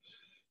 11th.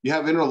 You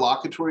have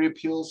interlocutory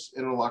appeals.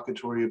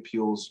 Interlocutory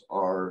appeals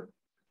are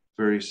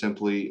very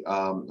simply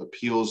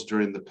appeals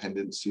during the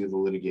pendency of the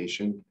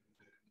litigation.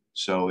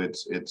 So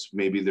it's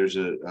maybe there's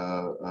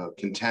a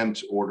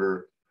contempt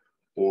order,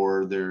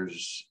 or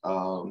there's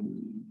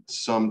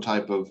some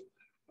type of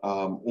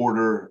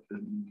order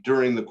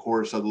during the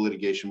course of the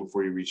litigation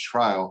before you reach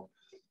trial.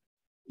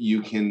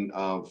 You can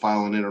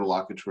file an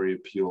interlocutory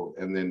appeal,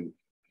 and then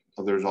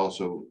there's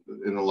also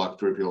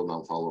interlocutory appeal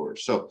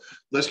non-followers. So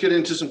let's get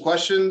into some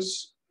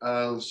questions.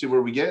 Let's see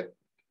where we get.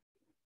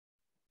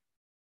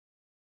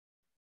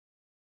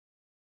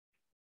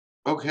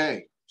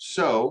 Okay,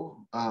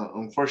 so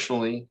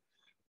unfortunately,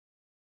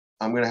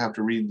 I'm going to have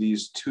to read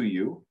these to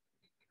you.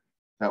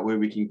 That way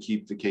we can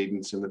keep the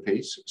cadence and the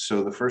pace.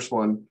 So the first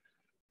one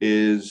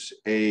is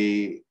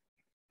a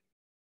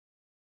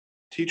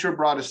teacher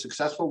brought a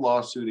successful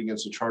lawsuit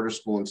against a charter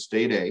school in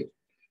state A,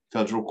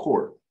 federal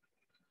court.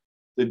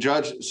 The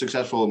judge,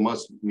 successful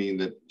must mean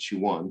that she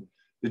won.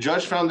 The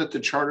judge found that the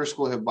charter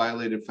school had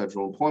violated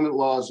federal employment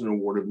laws and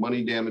awarded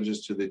money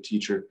damages to the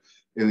teacher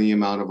in the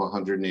amount of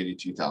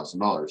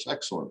 $182,000.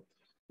 Excellent.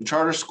 The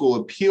charter school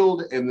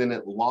appealed, and then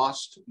it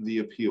lost the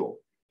appeal.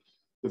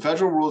 The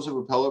federal rules of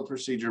appellate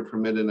procedure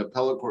permit an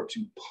appellate court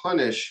to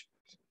punish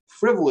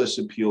frivolous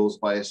appeals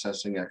by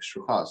assessing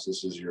extra costs.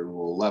 This is your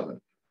Rule 11.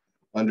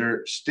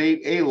 Under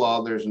state A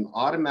law, there's an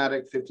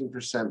automatic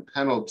 15%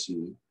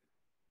 penalty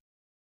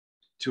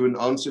to an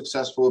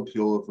unsuccessful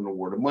appeal of an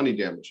award of money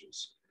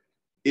damages.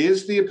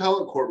 Is the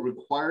appellate court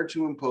required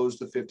to impose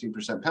the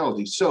 15%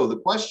 penalty? So the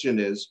question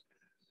is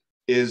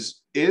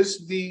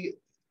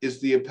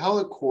the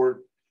appellate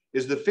court,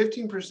 is the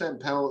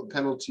 15%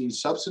 penalty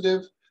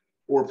substantive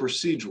or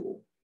procedural?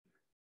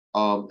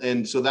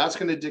 And so that's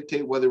going to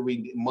dictate whether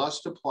we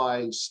must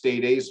apply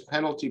state A's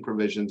penalty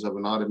provisions of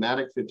an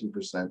automatic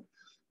 15%,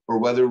 or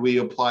whether we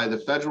apply the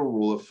federal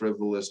rule of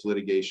frivolous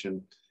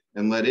litigation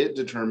and let it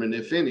determine,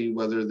 if any,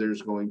 whether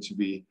there's going to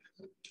be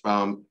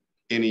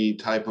any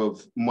type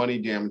of money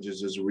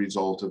damages as a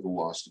result of the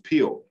lost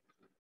appeal.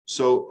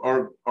 So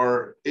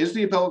is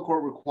the appellate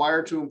court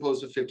required to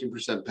impose a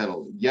 15%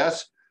 penalty?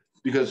 Yes,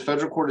 because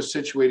federal court is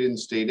situated in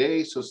state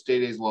A, so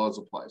state A's laws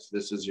apply. So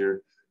this is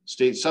your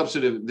state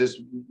substantive. This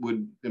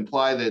would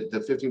imply that the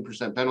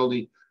 15%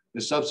 penalty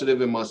is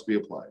substantive and must be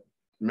applied.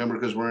 Remember,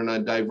 because we're in a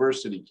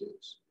diversity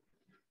case.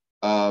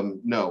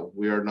 No,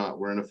 we are not.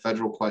 We're in a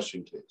federal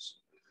question case.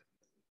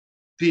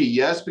 P,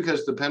 yes,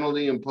 because the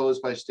penalty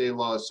imposed by state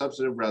law is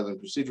substantive rather than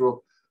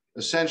procedural.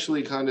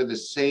 Essentially kind of the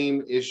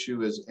same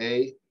issue as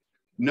A.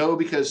 No,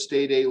 because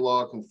state A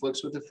law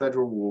conflicts with the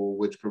federal rule,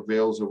 which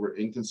prevails over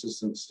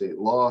inconsistent state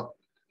law.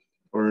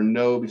 Or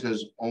no,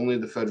 because only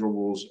the federal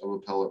rules of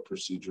appellate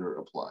procedure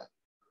apply.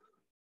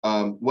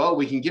 Well,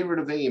 we can get rid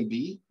of A and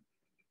B.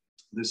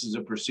 This is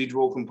a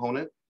procedural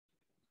component.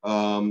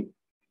 And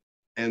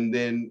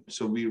then,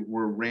 so we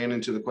ran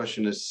into the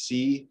question of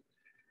C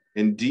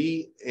and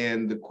D.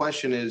 And the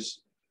question is,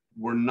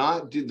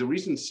 the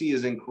reason C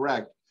is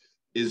incorrect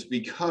is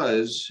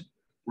because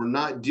we're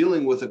not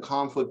dealing with a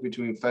conflict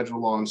between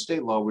federal law and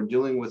state law. We're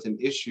dealing with an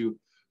issue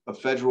of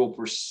federal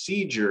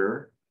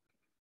procedure,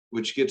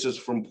 which gets us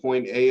from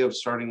point A of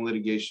starting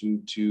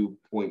litigation to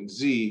point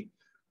Z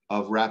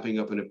of wrapping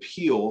up an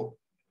appeal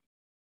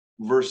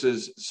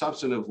versus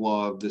substantive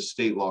law of the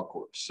state law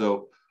court.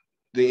 So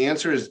the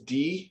answer is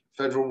D,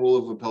 federal rule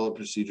of appellate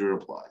procedure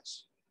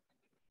applies.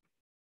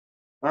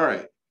 All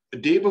right, a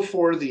day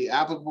before the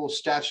applicable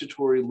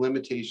statutory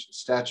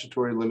limitations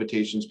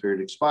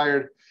period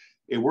expired,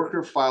 a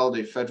worker filed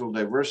a federal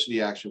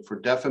diversity action for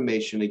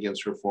defamation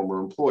against her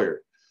former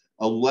employer,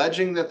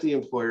 alleging that the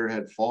employer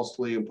had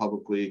falsely and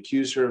publicly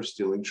accused her of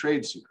stealing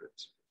trade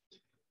secrets.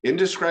 In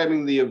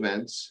describing the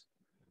events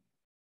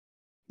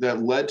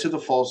that led to the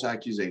false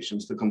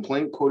accusations, the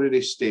complaint quoted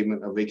a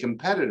statement of a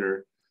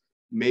competitor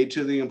made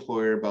to the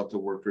employer about the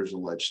worker's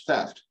alleged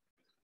theft.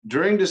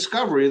 During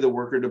discovery, the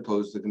worker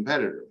deposed the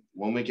competitor.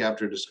 1 week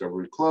after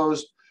discovery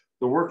closed,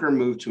 the worker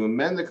moved to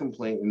amend the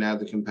complaint and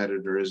add the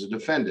competitor as a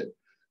defendant.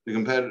 The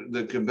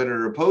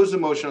competitor opposed the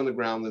motion on the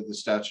ground that the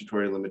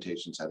statutory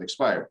limitations had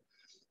expired.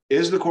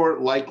 Is the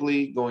court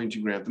likely going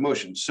to grant the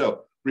motion?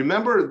 So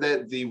Remember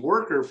that the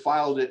worker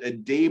filed it a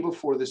day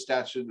before the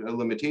statute of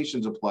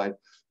limitations applied.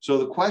 So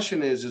the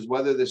question is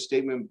whether the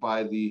statement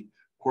by the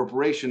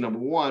corporation, number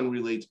one,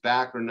 relates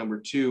back, or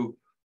number two,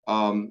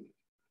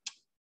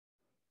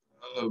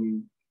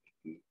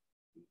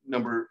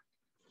 number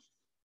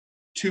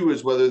two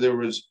is whether there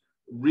was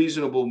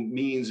reasonable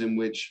means in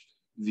which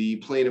the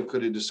plaintiff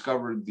could have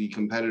discovered the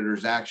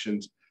competitor's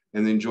actions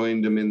and then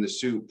joined them in the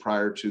suit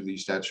prior to the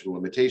statute of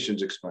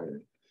limitations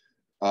expiring.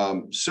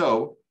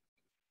 So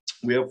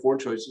we have four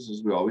choices,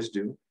 as we always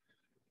do.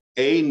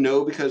 A,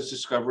 no, because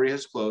discovery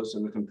has closed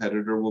and the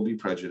competitor will be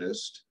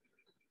prejudiced.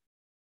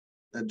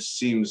 That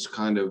seems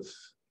kind of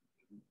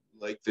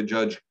like the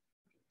judge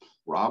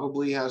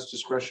probably has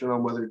discretion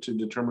on whether to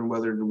determine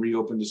whether to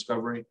reopen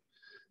discovery.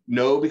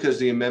 No, because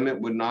the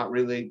amendment would not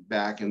relate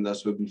back and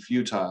thus would be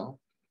futile.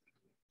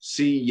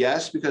 C,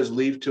 yes, because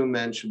leave to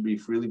amend should be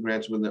freely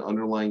granted when the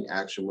underlying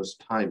action was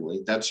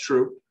timely. That's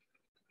true.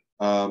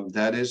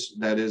 That is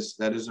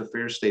a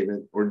fair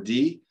statement. Or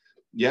D,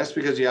 yes,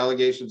 because the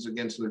allegations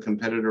against the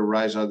competitor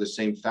rise out of the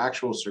same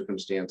factual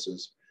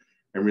circumstances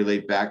and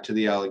relate back to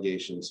the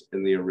allegations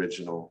in the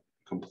original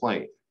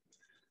complaint.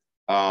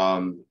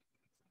 The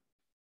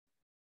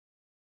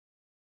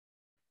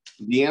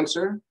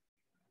answer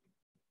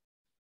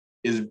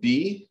is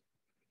B.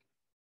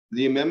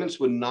 The amendments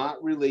would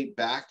not relate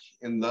back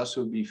and thus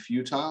would be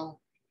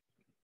futile.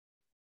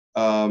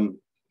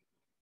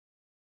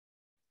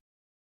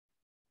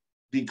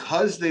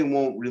 Because they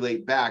won't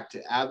relate back,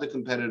 to add the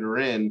competitor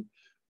in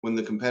when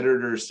the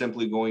competitor is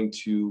simply going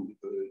to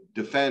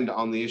defend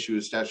on the issue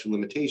of statute of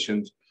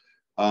limitations,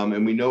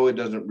 and we know it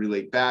doesn't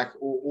relate back,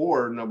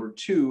 or number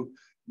two,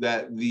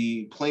 that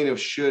the plaintiff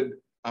should,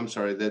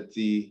 that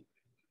the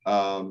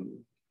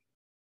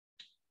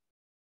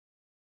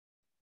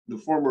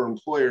former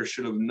employer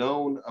should have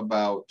known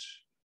about,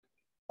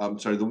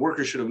 the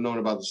worker should have known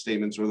about the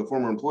statements, or the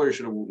former employer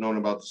should have known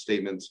about the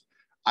statements.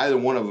 Either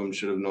one of them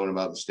should have known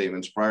about the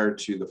statements prior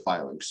to the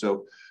filing.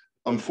 So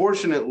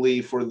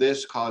unfortunately for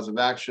this cause of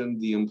action,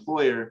 the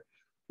employer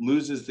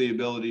loses the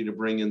ability to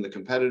bring in the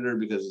competitor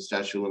because the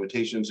statute of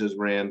limitations has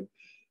ran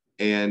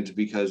and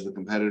because the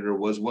competitor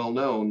was well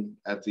known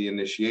at the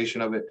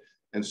initiation of it.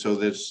 And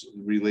so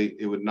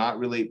it would not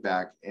relate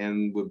back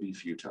and would be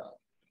futile.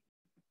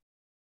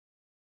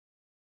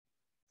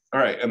 All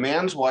right, a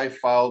man's wife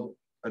filed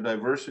a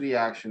diversity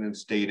action in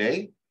state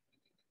A,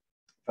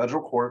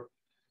 federal court,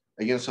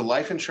 against a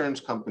life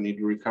insurance company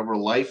to recover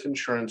life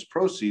insurance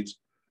proceeds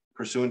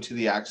pursuant to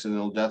the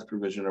accidental death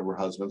provision of her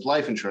husband's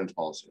life insurance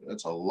policy.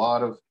 That's a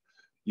lot of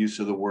use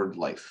of the word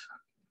life.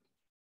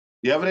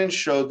 The evidence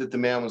showed that the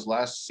man was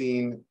last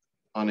seen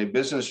on a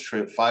business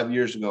trip 5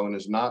 years ago and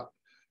has not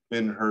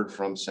been heard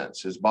from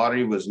since. His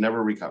body was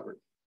never recovered.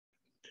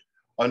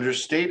 Under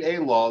state A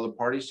law, the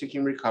party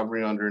seeking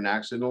recovery under an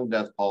accidental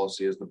death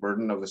policy has the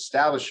burden of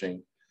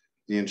establishing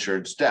the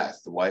insured's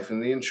death. The wife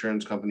and the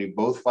insurance company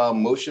both filed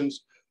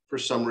motions for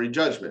summary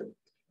judgment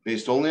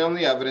based only on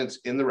the evidence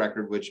in the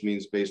record, which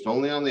means based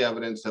only on the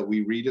evidence that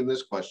we read in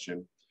this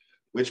question,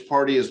 which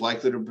party is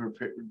likely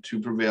to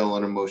prevail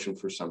on a motion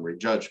for summary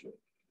judgment.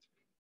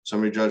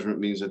 Summary judgment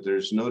means that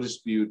there's no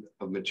dispute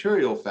of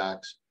material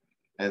facts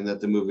and that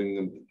the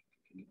moving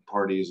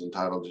party is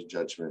entitled to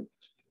judgment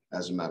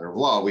as a matter of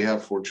law. We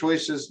have four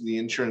choices. The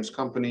insurance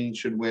company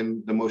should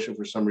win the motion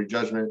for summary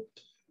judgment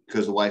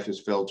because the wife has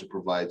failed to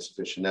provide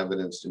sufficient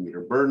evidence to meet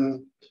her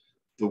burden.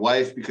 The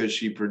wife, because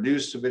she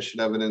produced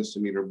sufficient evidence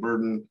to meet her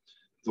burden.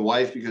 The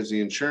wife, because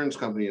the insurance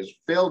company has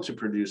failed to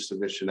produce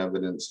sufficient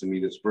evidence to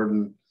meet its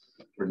burden,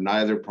 or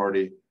neither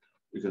party,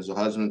 because the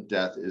husband's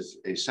death is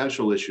a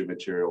central issue of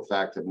material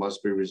fact that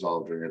must be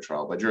resolved during a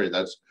trial by jury.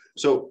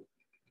 So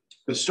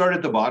let's start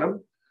at the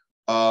bottom.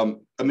 A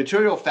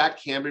material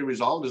fact can be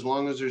resolved as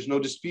long as there's no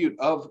dispute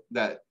of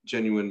that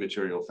genuine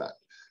material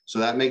fact. So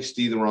that makes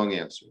D the wrong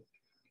answer.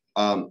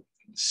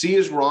 C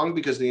is wrong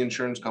because the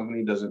insurance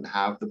company doesn't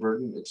have the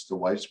burden. It's the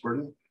wife's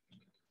burden.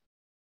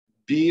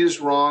 B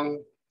is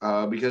wrong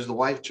because the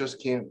wife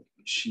just can't,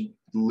 she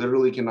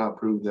literally cannot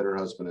prove that her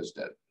husband is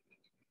dead.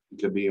 He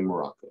could be in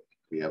Morocco.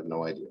 We have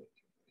no idea.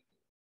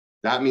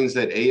 That means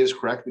that A is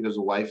correct because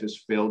the wife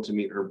has failed to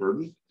meet her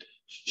burden.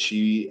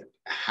 She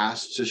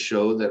has to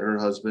show that her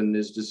husband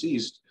is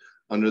deceased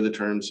under the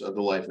terms of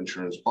the life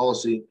insurance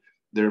policy.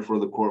 Therefore,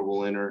 the court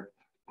will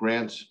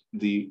grant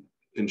the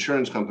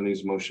insurance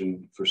company's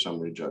motion for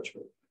summary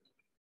judgment.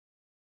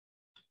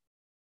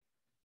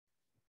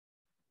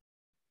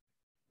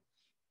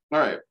 All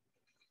right.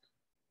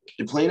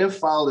 The plaintiff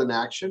filed an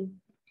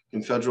action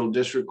in federal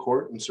district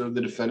court and served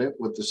the defendant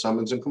with the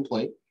summons and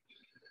complaint.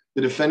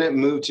 The defendant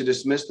moved to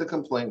dismiss the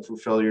complaint for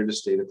failure to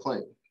state a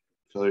claim,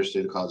 failure to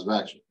state a cause of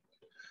action.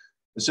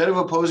 Instead of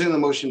opposing the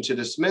motion to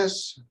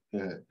dismiss,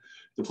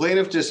 the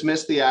plaintiff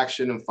dismissed the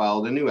action and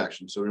filed a new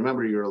action. So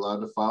remember, you're allowed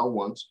to file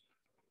once.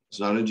 It's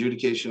not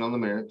adjudication on the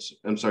merits.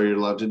 I'm sorry, you're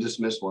allowed to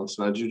dismiss once,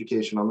 not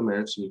adjudication on the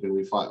merits, and you can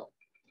refile.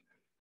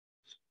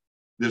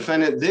 The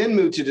defendant then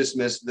moved to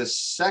dismiss the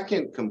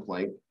second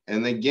complaint,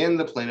 and again,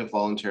 the plaintiff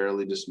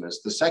voluntarily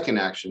dismissed the second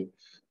action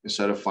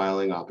instead of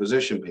filing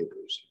opposition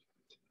papers.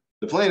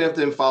 The plaintiff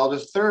then filed a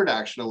third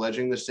action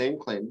alleging the same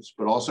claims,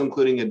 but also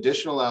including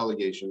additional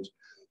allegations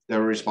that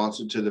were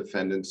responsive to the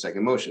defendant's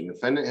second motion. The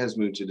defendant has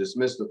moved to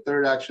dismiss the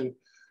third action.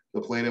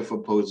 The plaintiff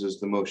opposes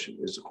the motion.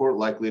 Is the court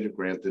likely to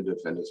grant the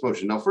defendant's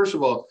motion? Now, first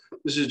of all,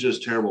 this is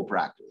just terrible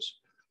practice.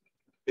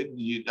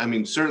 I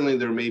mean, certainly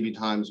there may be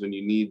times when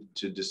you need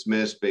to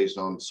dismiss based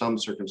on some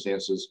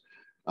circumstances.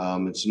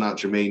 It's not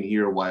germane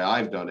here why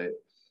I've done it.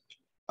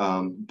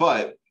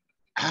 But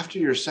after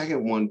your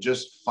second one,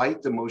 just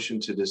fight the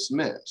motion to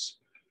dismiss.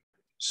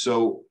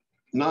 So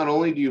not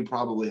only do you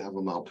probably have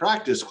a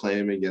malpractice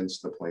claim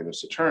against the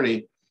plaintiff's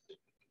attorney,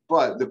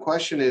 but the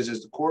question is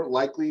the court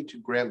likely to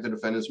grant the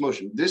defendant's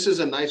motion? This is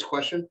a nice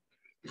question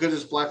because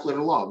it's black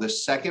letter law. The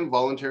second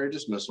voluntary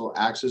dismissal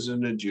acts as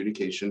an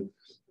adjudication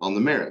on the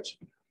merits.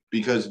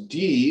 Because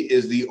D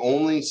is the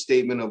only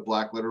statement of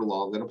black letter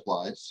law that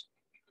applies,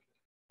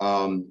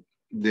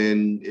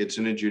 then it's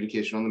an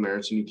adjudication on the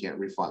merits and you can't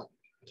refile.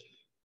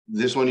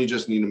 This one you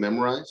just need to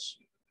memorize.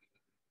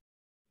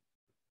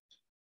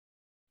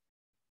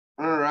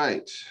 All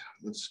right,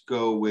 let's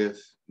go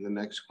with the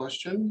next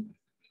question.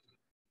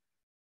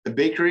 A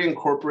bakery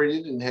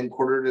incorporated and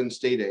headquartered in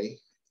State A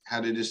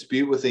had a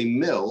dispute with a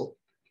mill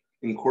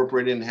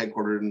incorporated and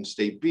headquartered in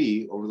State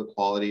B over the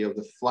quality of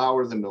the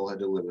flour the mill had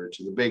delivered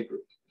to the bakery.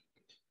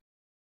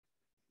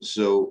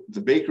 So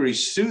the bakery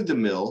sued the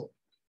mill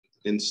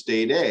in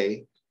State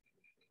A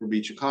for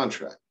breach of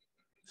contract,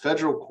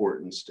 federal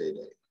court in State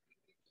A,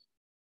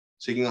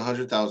 seeking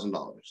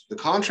 $100,000. The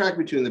contract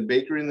between the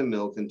bakery and the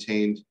mill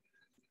contained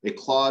a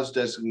clause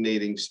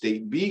designating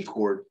State B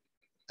court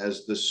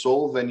as the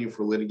sole venue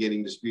for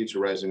litigating disputes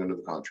arising under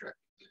the contract.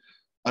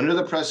 Under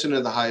the precedent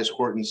of the highest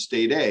court in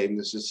State A, and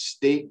this is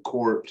State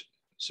Court,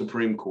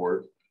 Supreme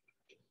Court,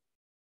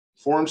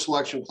 forum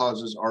selection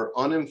clauses are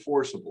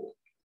unenforceable.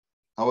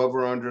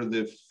 However, under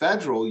the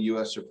federal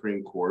U.S.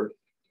 Supreme Court,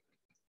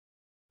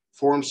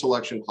 forum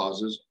selection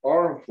clauses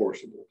are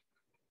enforceable.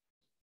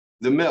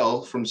 The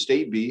mill from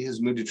State B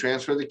has moved to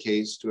transfer the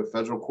case to a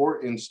federal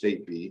court in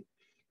State B,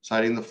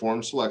 citing the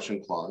forum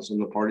selection clause in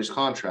the party's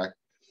contract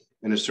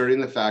and asserting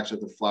the facts that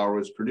the flour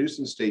was produced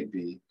in State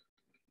B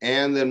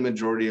and the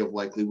majority of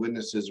likely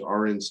witnesses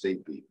are in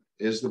State B.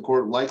 Is the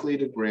court likely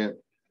to grant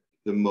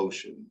the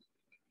motion?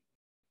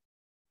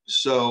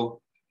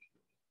 So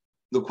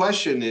the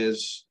question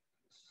is,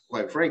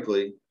 quite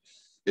frankly,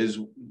 is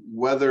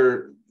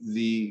whether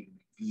the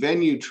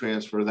venue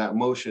transfer, that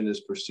motion,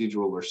 is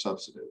procedural or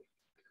substantive.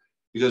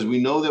 Because we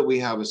know that we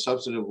have a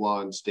substantive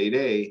law in State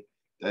A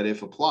that,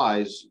 if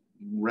applies,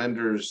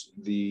 renders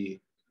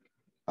the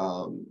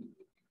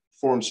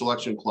forum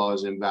selection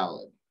clause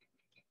invalid.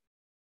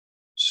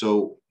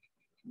 So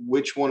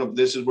which one of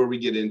this is where we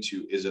get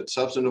into, is it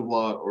substantive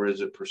law or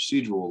is it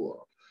procedural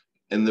law?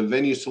 And the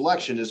venue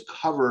selection is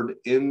covered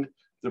in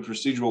the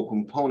procedural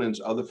components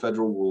of the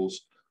federal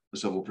rules of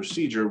civil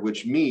procedure,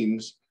 which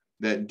means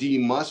that D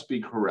must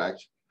be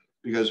correct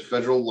because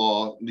federal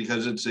law,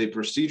 because it's a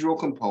procedural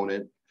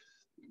component,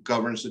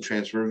 governs the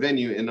transfer of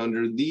venue. And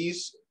under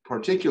these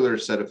particular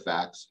set of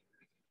facts,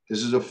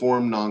 this is a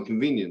forum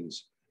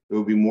non-convenience. It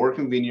would be more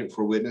convenient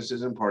for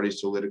witnesses and parties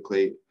to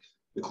litigate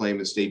the claim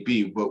in State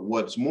B. But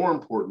what's more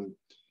important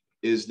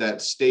is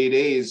that State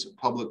A's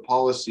public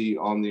policy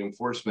on the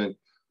enforcement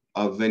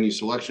of venue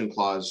selection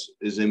clause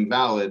is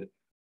invalid,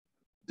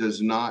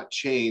 does not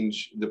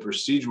change the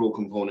procedural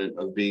component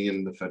of being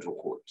in the federal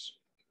courts.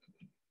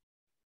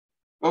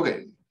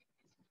 Okay.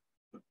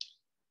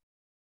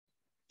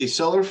 A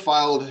seller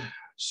filed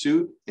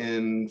suit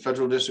in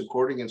federal district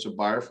court against a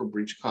buyer for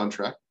breach of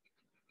contract,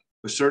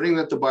 asserting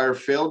that the buyer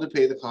failed to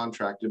pay the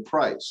contracted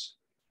price.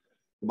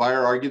 The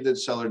buyer argued that the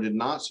seller did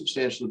not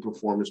substantially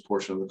perform his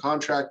portion of the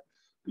contract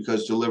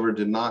because deliverer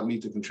did not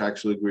meet the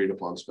contractually agreed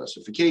upon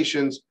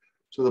specifications,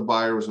 so the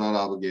buyer was not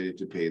obligated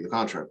to pay the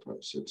contract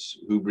price. It's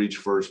who breached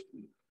first,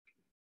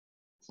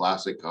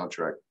 classic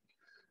contract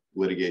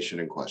litigation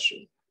in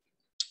question.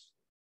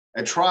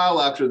 At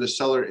trial, after the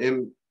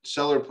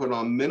seller put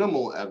on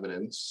minimal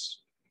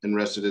evidence and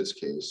rested its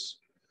case,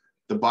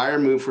 the buyer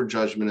moved for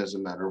judgment as a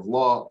matter of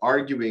law,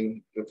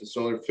 arguing that the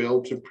seller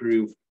failed to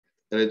prove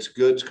that its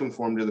goods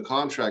conformed to the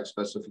contract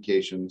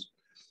specifications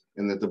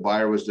and that the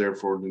buyer was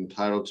therefore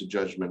entitled to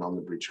judgment on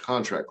the breach of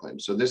contract claim.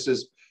 So this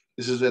is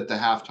at the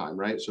halftime,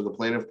 right? So the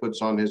plaintiff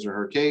puts on his or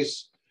her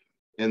case,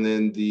 and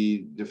then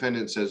the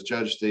defendant says,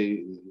 Judge,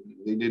 they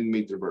didn't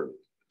meet their burden.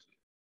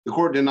 The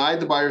court denied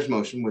the buyer's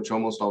motion, which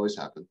almost always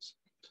happens.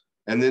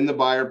 And then the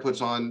buyer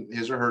puts on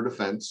his or her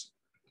defense.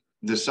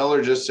 The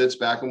seller just sits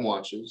back and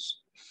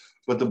watches,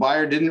 but the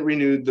buyer didn't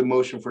renew the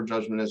motion for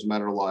judgment as a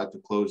matter of law at the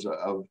close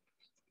of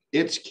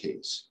its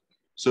case.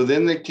 So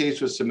then the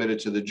case was submitted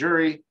to the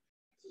jury.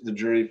 The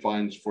jury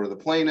finds for the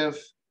plaintiff,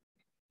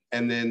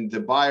 and then the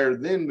buyer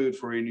then moved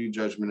for a new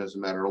judgment as a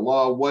matter of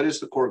law. What is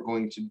the court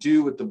going to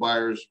do with the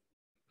buyer's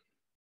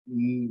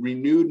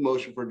renewed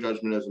motion for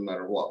judgment as a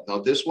matter of law? Now,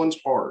 this one's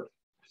hard.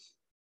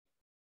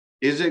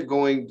 Is it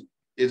going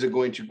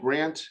to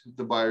grant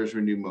the buyer's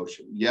renewed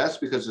motion? Yes,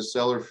 because the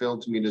seller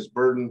failed to meet his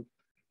burden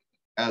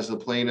as the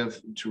plaintiff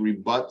to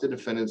rebut the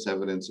defendant's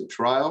evidence at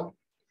trial.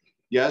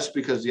 Yes,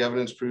 because the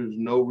evidence proves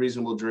no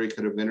reasonable jury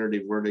could have entered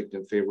a verdict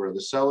in favor of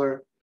the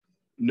seller.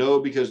 No,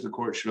 because the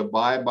court should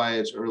abide by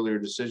its earlier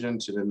decision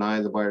to deny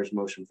the buyer's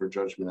motion for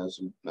judgment as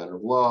a matter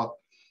of law.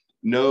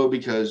 No,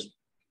 because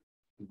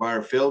the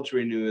buyer failed to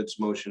renew its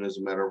motion as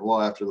a matter of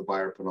law after the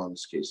buyer put on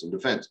this case in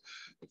defense.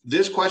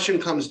 This question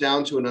comes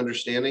down to an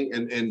understanding,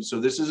 and so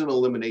this is an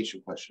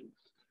elimination question.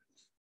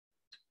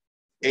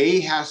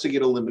 A has to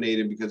get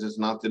eliminated because it's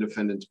not the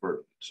defendant's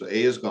burden. So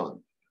A is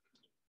gone.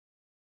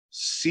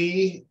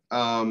 C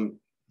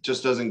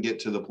just doesn't get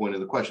to the point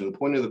of the question. The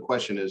point of the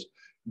question is,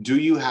 do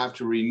you have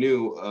to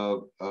renew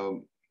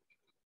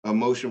a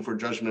motion for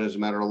judgment as a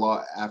matter of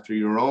law after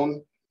your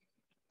own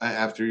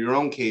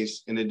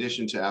case, in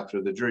addition to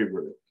after the jury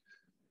verdict?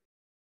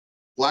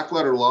 Black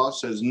letter law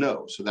says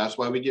no, so that's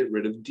why we get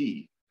rid of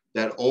D.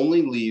 That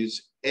only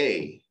leaves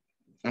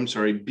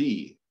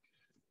B.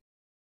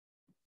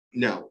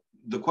 Now,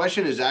 the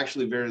question is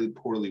actually very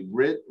poorly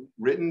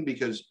written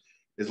because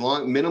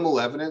minimal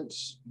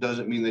evidence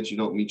doesn't mean that you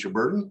don't meet your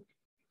burden.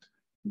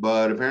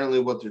 But apparently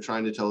what they're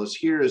trying to tell us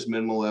here is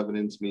minimal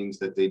evidence means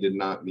that they did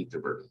not meet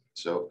their burden.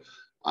 So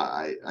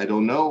I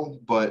don't know,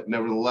 but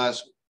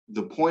nevertheless,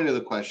 the point of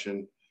the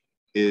question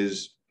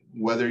is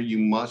whether you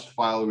must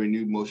file a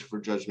renewed motion for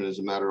judgment as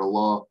a matter of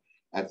law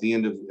at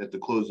the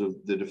close of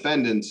the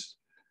defendant's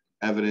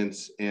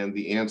evidence, and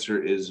the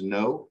answer is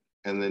no.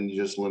 And then you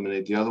just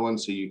eliminate the other one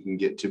so you can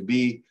get to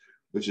B,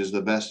 which is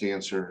the best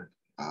answer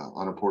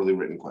on a poorly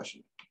written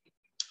question.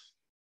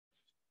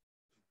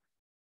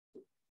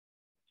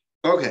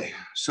 Okay,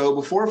 so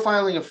before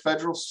filing a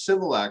federal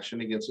civil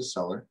action against a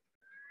seller,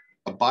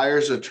 a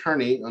buyer's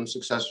attorney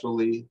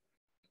unsuccessfully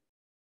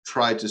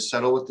tried to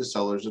settle with the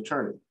seller's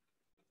attorney.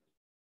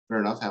 Fair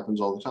enough,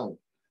 happens all the time.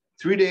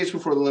 3 days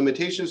before the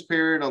limitations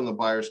period on the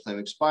buyer's claim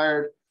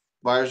expired,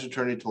 buyer's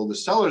attorney told the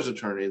seller's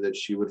attorney that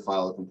she would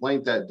file a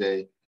complaint that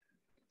day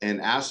and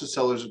asked the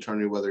seller's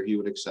attorney whether he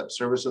would accept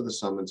service of the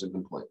summons and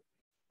complaint.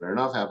 Fair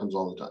enough, happens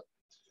all the time.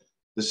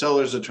 The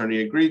seller's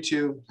attorney agreed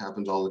to,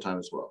 happens all the time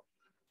as well.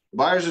 The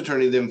buyer's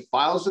attorney then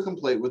files the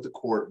complaint with the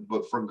court,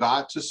 but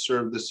forgot to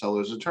serve the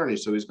seller's attorney.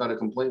 So he's got a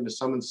complaint and a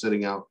summons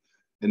sitting out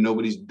and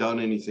nobody's done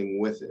anything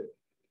with it.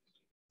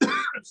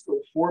 So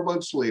 4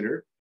 months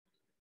later,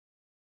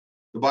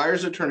 the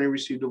buyer's attorney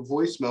received a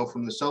voicemail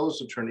from the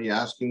seller's attorney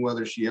asking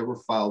whether she ever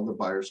filed the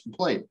buyer's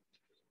complaint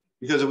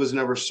because it was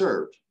never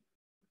served.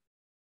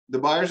 The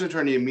buyer's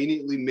attorney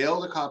immediately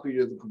mailed a copy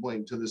of the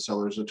complaint to the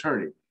seller's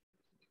attorney.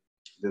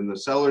 Then the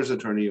seller's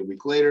attorney a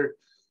week later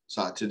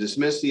sought to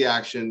dismiss the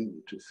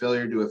action to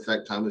failure to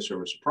effect timely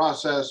service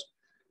process.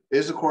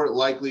 Is the court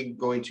likely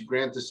going to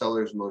grant the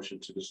seller's motion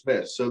to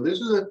dismiss? So this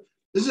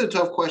is a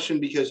tough question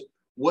because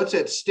what's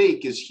at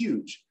stake is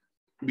huge.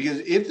 Because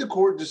if the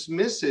court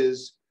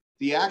dismisses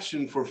the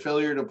action for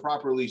failure to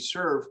properly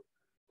serve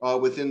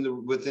within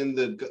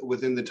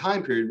the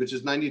time period, which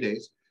is 90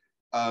 days,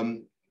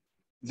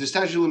 the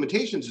statute of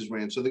limitations is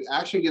ran. So the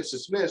action gets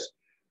dismissed,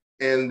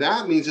 and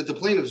that means that the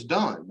plaintiff's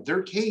done.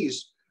 Their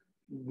case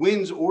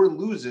wins or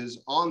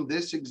loses on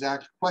this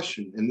exact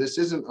question, and this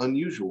isn't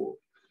unusual,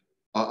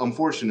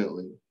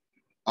 unfortunately.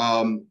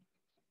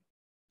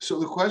 So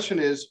the question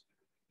is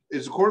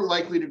the court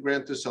likely to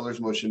grant the seller's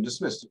motion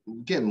dismissed?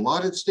 Again, a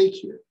lot at stake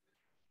here.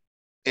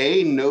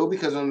 A, no,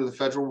 because under the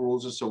federal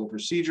rules of civil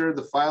procedure,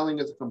 the filing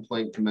of the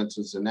complaint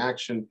commences an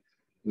action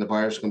and the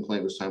buyer's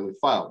complaint was timely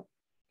filed.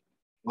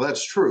 Well,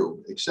 that's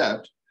true,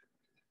 except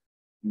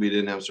we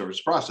didn't have service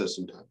process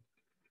in time.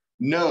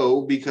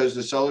 No, because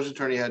the seller's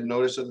attorney had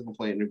notice of the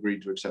complaint and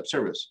agreed to accept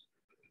service.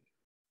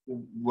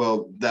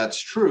 Well,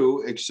 that's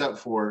true, except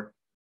for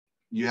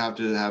you have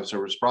to have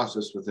service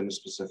process within a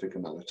specific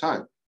amount of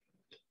time.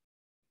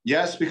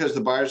 Yes, because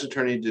the buyer's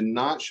attorney did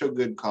not show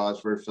good cause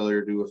for a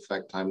failure to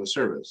effect timely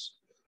service.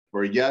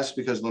 Or yes,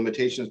 because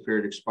limitations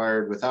period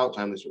expired without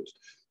timely service.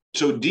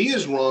 So D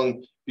is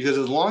wrong because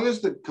as long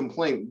as the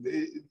complaint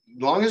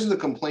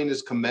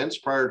is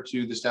commenced prior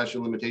to the statute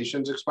of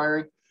limitations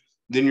expiring,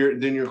 then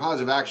your cause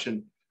of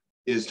action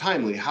is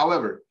timely.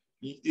 However,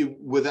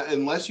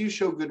 unless you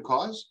show good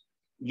cause,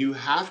 you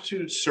have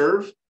to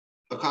serve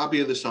a copy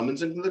of the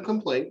summons into the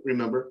complaint.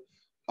 Remember,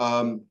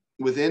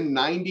 within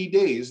 90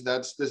 days,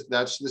 that's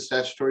the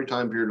statutory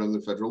time period under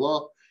the federal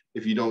law.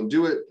 If you don't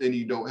do it, then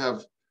you don't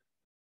have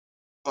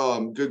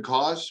good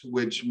cause,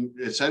 which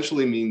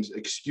essentially means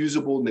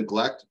excusable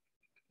neglect,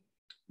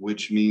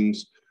 which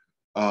means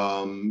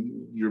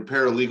your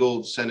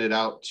paralegal sent it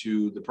out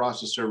to the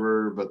process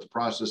server, but the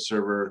process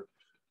server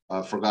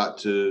forgot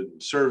to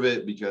serve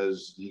it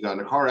because he got in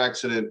a car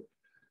accident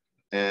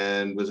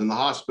and was in the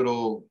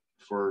hospital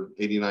for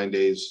 89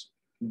 days.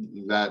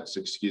 That's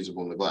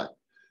excusable neglect.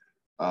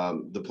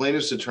 The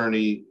plaintiff's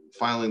attorney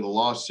filing the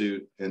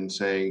lawsuit and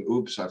saying,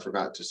 oops, I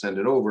forgot to send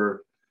it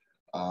over,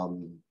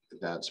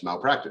 that's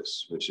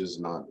malpractice, which is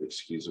not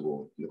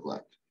excusable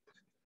neglect.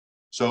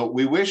 So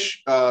we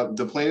wish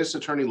the plaintiff's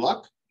attorney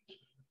luck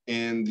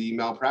in the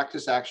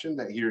malpractice action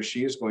that he or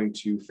she is going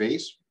to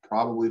face,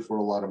 probably for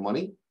a lot of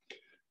money.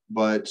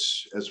 But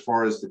as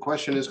far as the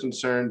question is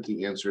concerned,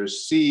 the answer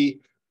is C.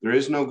 There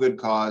is no good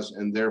cause,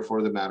 and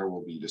therefore the matter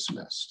will be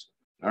dismissed.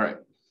 All right.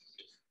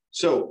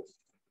 So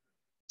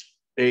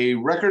a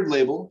record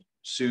label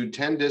sued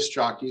 10 disc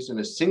jockeys in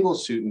a single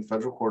suit in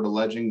federal court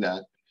alleging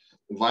that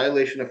in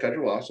violation of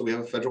federal law, so we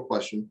have a federal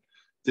question,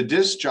 the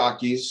disc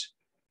jockeys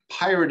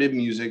pirated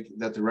music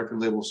that the record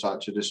label sought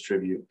to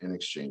distribute in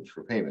exchange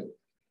for payment.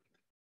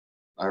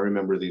 I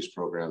remember these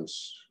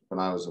programs when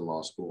I was in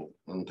law school.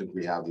 I don't think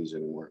we have these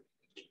anymore.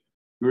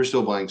 We were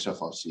still buying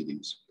stuff off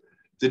CDs.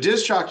 The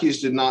disc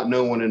jockeys did not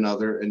know one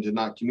another and did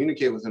not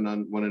communicate with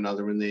one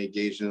another when they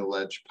engaged in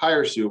alleged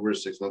piracy over a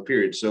 6-month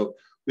period. So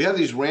we have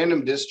these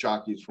random disc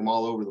jockeys from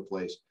all over the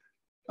place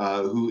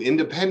who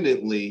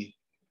independently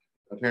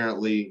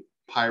apparently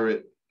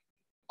pirate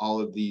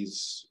all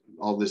this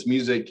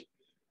music.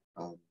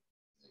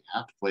 They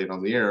have to play it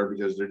on the air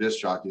because they're disc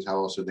jockeys. How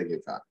else would they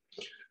get fat?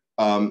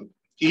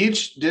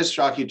 Each disc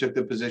jockey took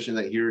the position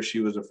that he or she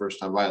was a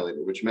first-time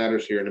violator, which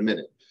matters here in a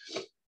minute.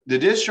 The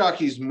disc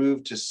jockeys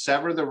moved to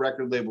sever the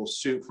record label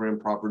suit for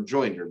improper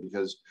joinder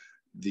because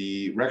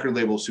the record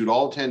label sued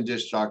all 10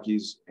 disc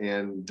jockeys,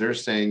 and they're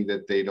saying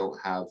that they don't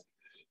have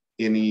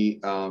any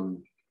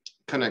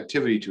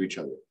connectivity to each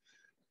other.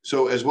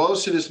 So as well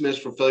as to dismiss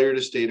for failure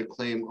to state a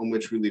claim on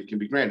which relief can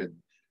be granted.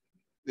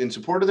 In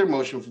support of their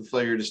motion for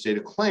failure to state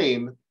a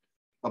claim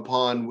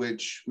upon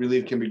which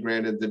relief can be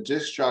granted, the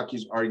disc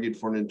jockeys argued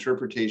for an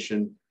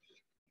interpretation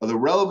of the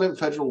relevant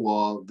federal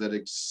law that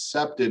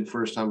accepted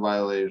first-time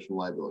violators from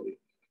liability.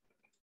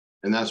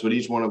 And that's what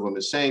each one of them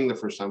is saying. The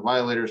first-time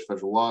violators,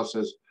 federal law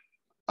says,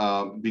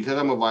 because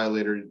I'm a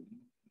violator,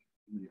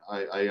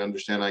 I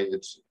understand I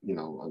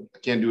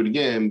can't do it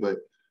again, but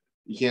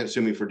you can't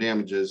sue me for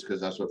damages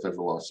because that's what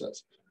federal law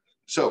says.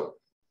 So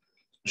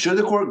should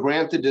the court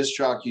grant the disc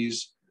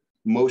jockeys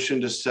motion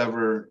to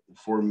sever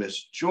for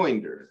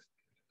misjoinder?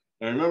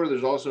 Now remember,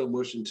 there's also a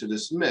motion to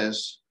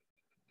dismiss.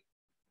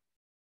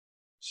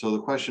 So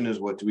the question is,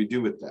 what do we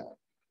do with that?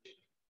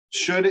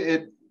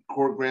 Should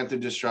court grant the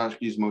disc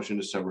jockeys motion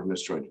to sever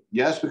misjoinder?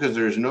 Yes, because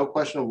there is no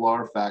question of law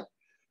or fact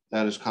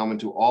that is common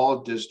to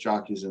all disc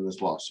jockeys in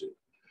this lawsuit.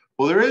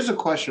 Well, there is a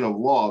question of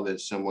law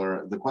that's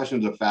similar. The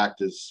question of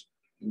fact is,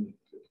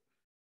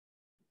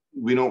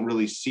 we don't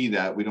really see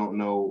that. We don't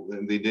know.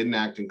 They didn't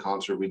act in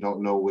concert. We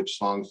don't know which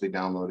songs they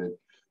downloaded.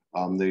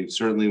 They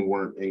certainly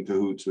weren't in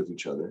cahoots with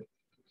each other.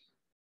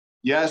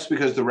 Yes,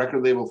 because the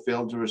record label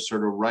failed to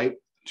assert a right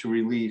to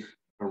relief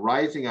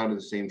arising out of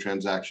the same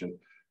transaction,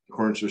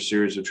 according to a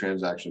series of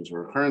transactions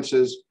or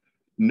occurrences.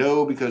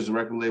 No, because the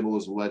record label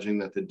is alleging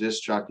that the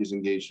disc jockeys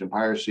engaged in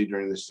piracy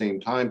during the same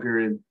time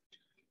period,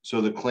 so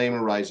the claim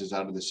arises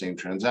out of the same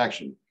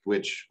transaction,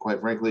 which,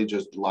 quite frankly,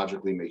 just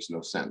logically makes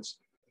no sense.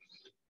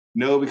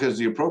 No, because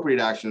the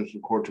appropriate action is for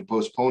the court to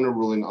postpone a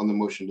ruling on the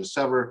motion to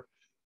sever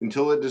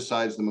until it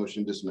decides the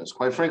motion to dismiss.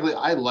 Quite frankly,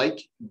 I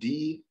like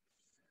D.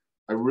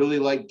 I really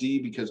like D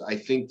because I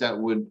think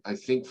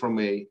from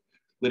a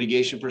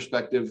litigation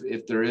perspective,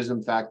 if there is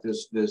in fact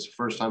this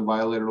first-time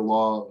violator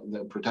law,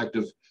 the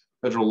protective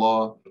federal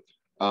law,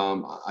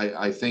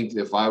 I think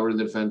if I were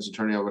the defense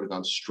attorney, I would have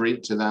gone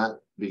straight to that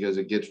because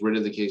it gets rid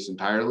of the case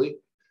entirely,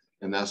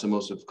 and that's the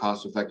most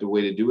cost-effective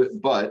way to do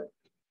it. But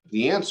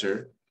the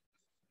answer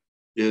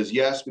is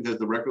yes, because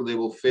the record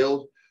label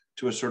failed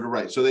to assert a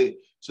right. So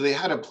they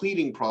had a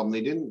pleading problem.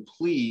 They didn't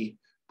plea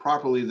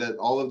properly that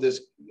all of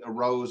this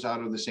arose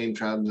out of the same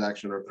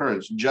transaction or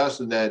occurrence,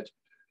 just that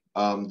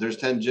there's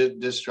 10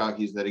 disc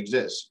jockeys that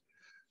exist.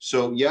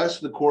 So yes,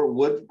 the court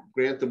would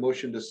grant the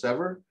motion to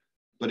sever,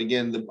 but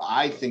again,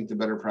 I think the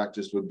better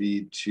practice would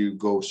be to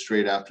go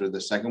straight after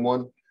the second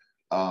one.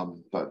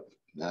 But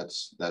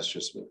that's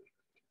just me.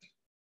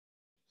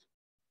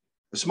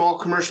 A small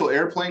commercial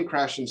airplane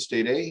crashed in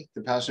State A.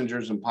 The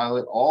passengers and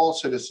pilot, all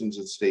citizens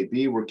of State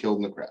B, were killed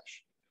in the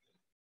crash.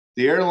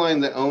 The airline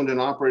that owned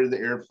and operated the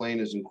airplane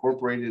is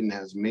incorporated and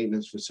has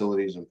maintenance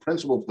facilities and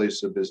principal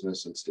places of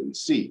business in State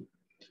C.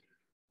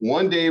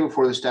 One day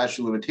before the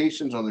statute of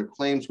limitations on their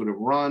claims would have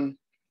run,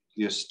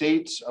 the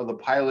estates of the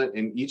pilot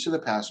and each of the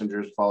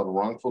passengers filed a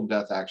wrongful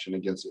death action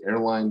against the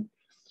airline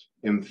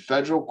in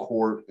federal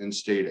court in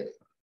State A.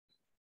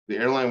 The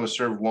airline was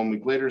served 1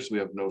 week later, so we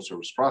have no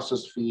service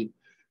process fee,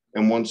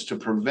 and wants to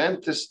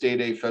prevent the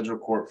State A federal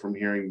court from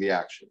hearing the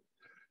action.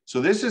 So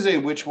this is a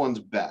which one's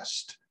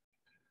best.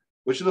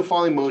 Which of the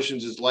following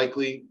motions is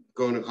likely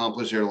going to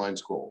accomplish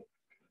airline's goal?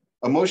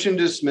 A motion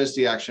to dismiss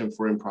the action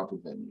for improper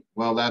venue.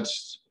 Well,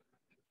 that's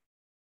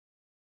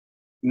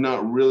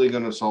not really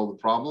going to solve the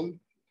problem.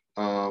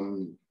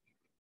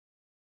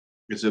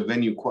 It's a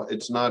venue.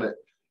 It's not a.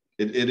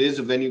 It is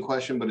a venue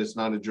question, but it's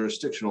not a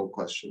jurisdictional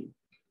question.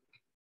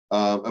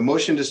 A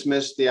motion to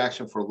dismiss the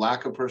action for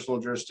lack of personal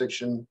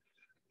jurisdiction.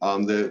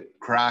 The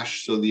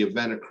crash, so the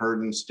event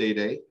occurred in State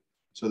A.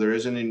 So there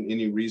isn't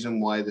any reason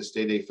why the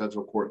State A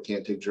federal court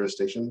can't take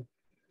jurisdiction.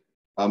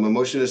 A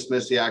motion to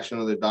dismiss the action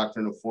of the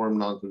doctrine of forum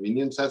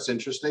nonconvenience. That's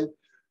interesting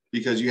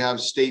because you have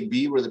State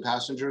B where the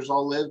passengers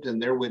all lived and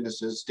their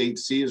witnesses. State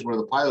C is where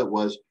the pilot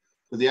was,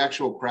 but the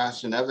actual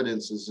crash and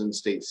evidence is in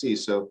State C.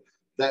 So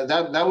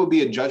that would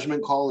be a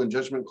judgment call, and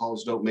judgment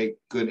calls don't make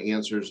good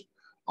answers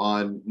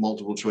on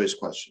multiple choice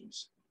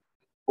questions.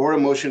 Or a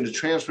motion to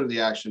transfer the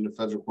action to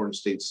federal court and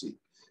state seat.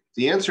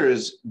 The answer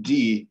is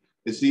D.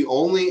 It's the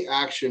only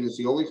action, it's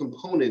the only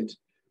component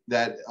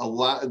that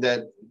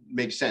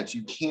makes sense.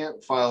 You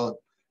can't file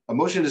a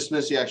motion to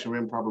dismiss the action for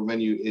improper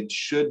venue. It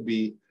should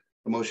be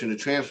a motion to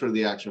transfer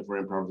the action for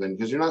improper venue,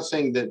 because you're not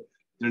saying that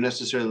they're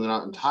necessarily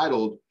not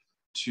entitled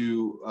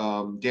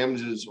to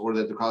damages or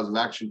that the cause of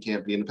action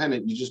can't be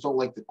independent. You just don't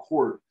like the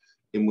court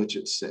in which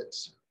it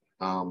sits.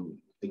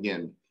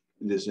 Again,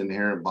 this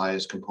inherent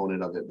bias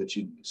component of it, but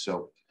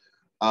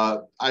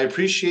I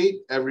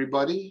appreciate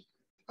everybody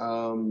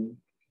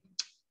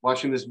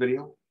watching this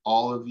video,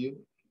 all of you.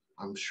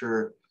 I'm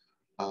sure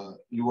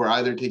you were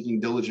either taking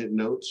diligent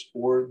notes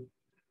or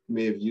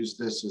may have used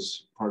this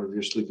as part of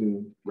your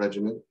sleeping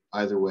regimen.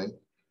 Either way,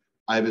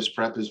 Ibis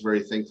Prep is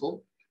very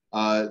thankful.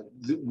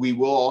 We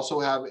will also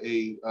have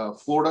a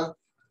Florida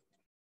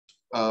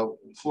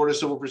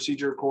civil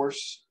procedure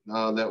course.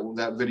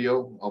 That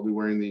video, I'll be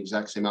wearing the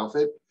exact same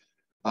outfit.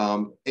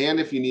 And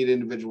if you need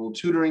individual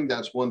tutoring,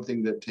 that's one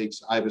thing that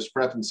takes Ibis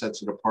Prep and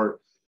sets it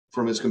apart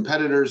from its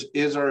competitors,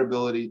 is our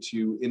ability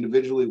to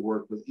individually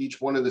work with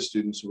each one of the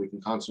students so we can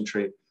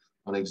concentrate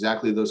on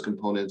exactly those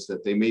components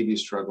that they may be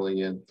struggling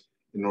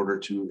in order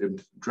to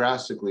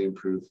drastically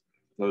improve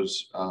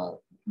those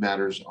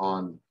matters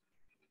on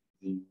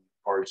the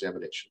bar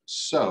examination.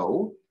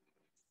 So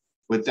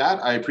with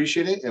that, I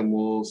appreciate it, and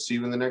we'll see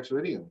you in the next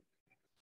video.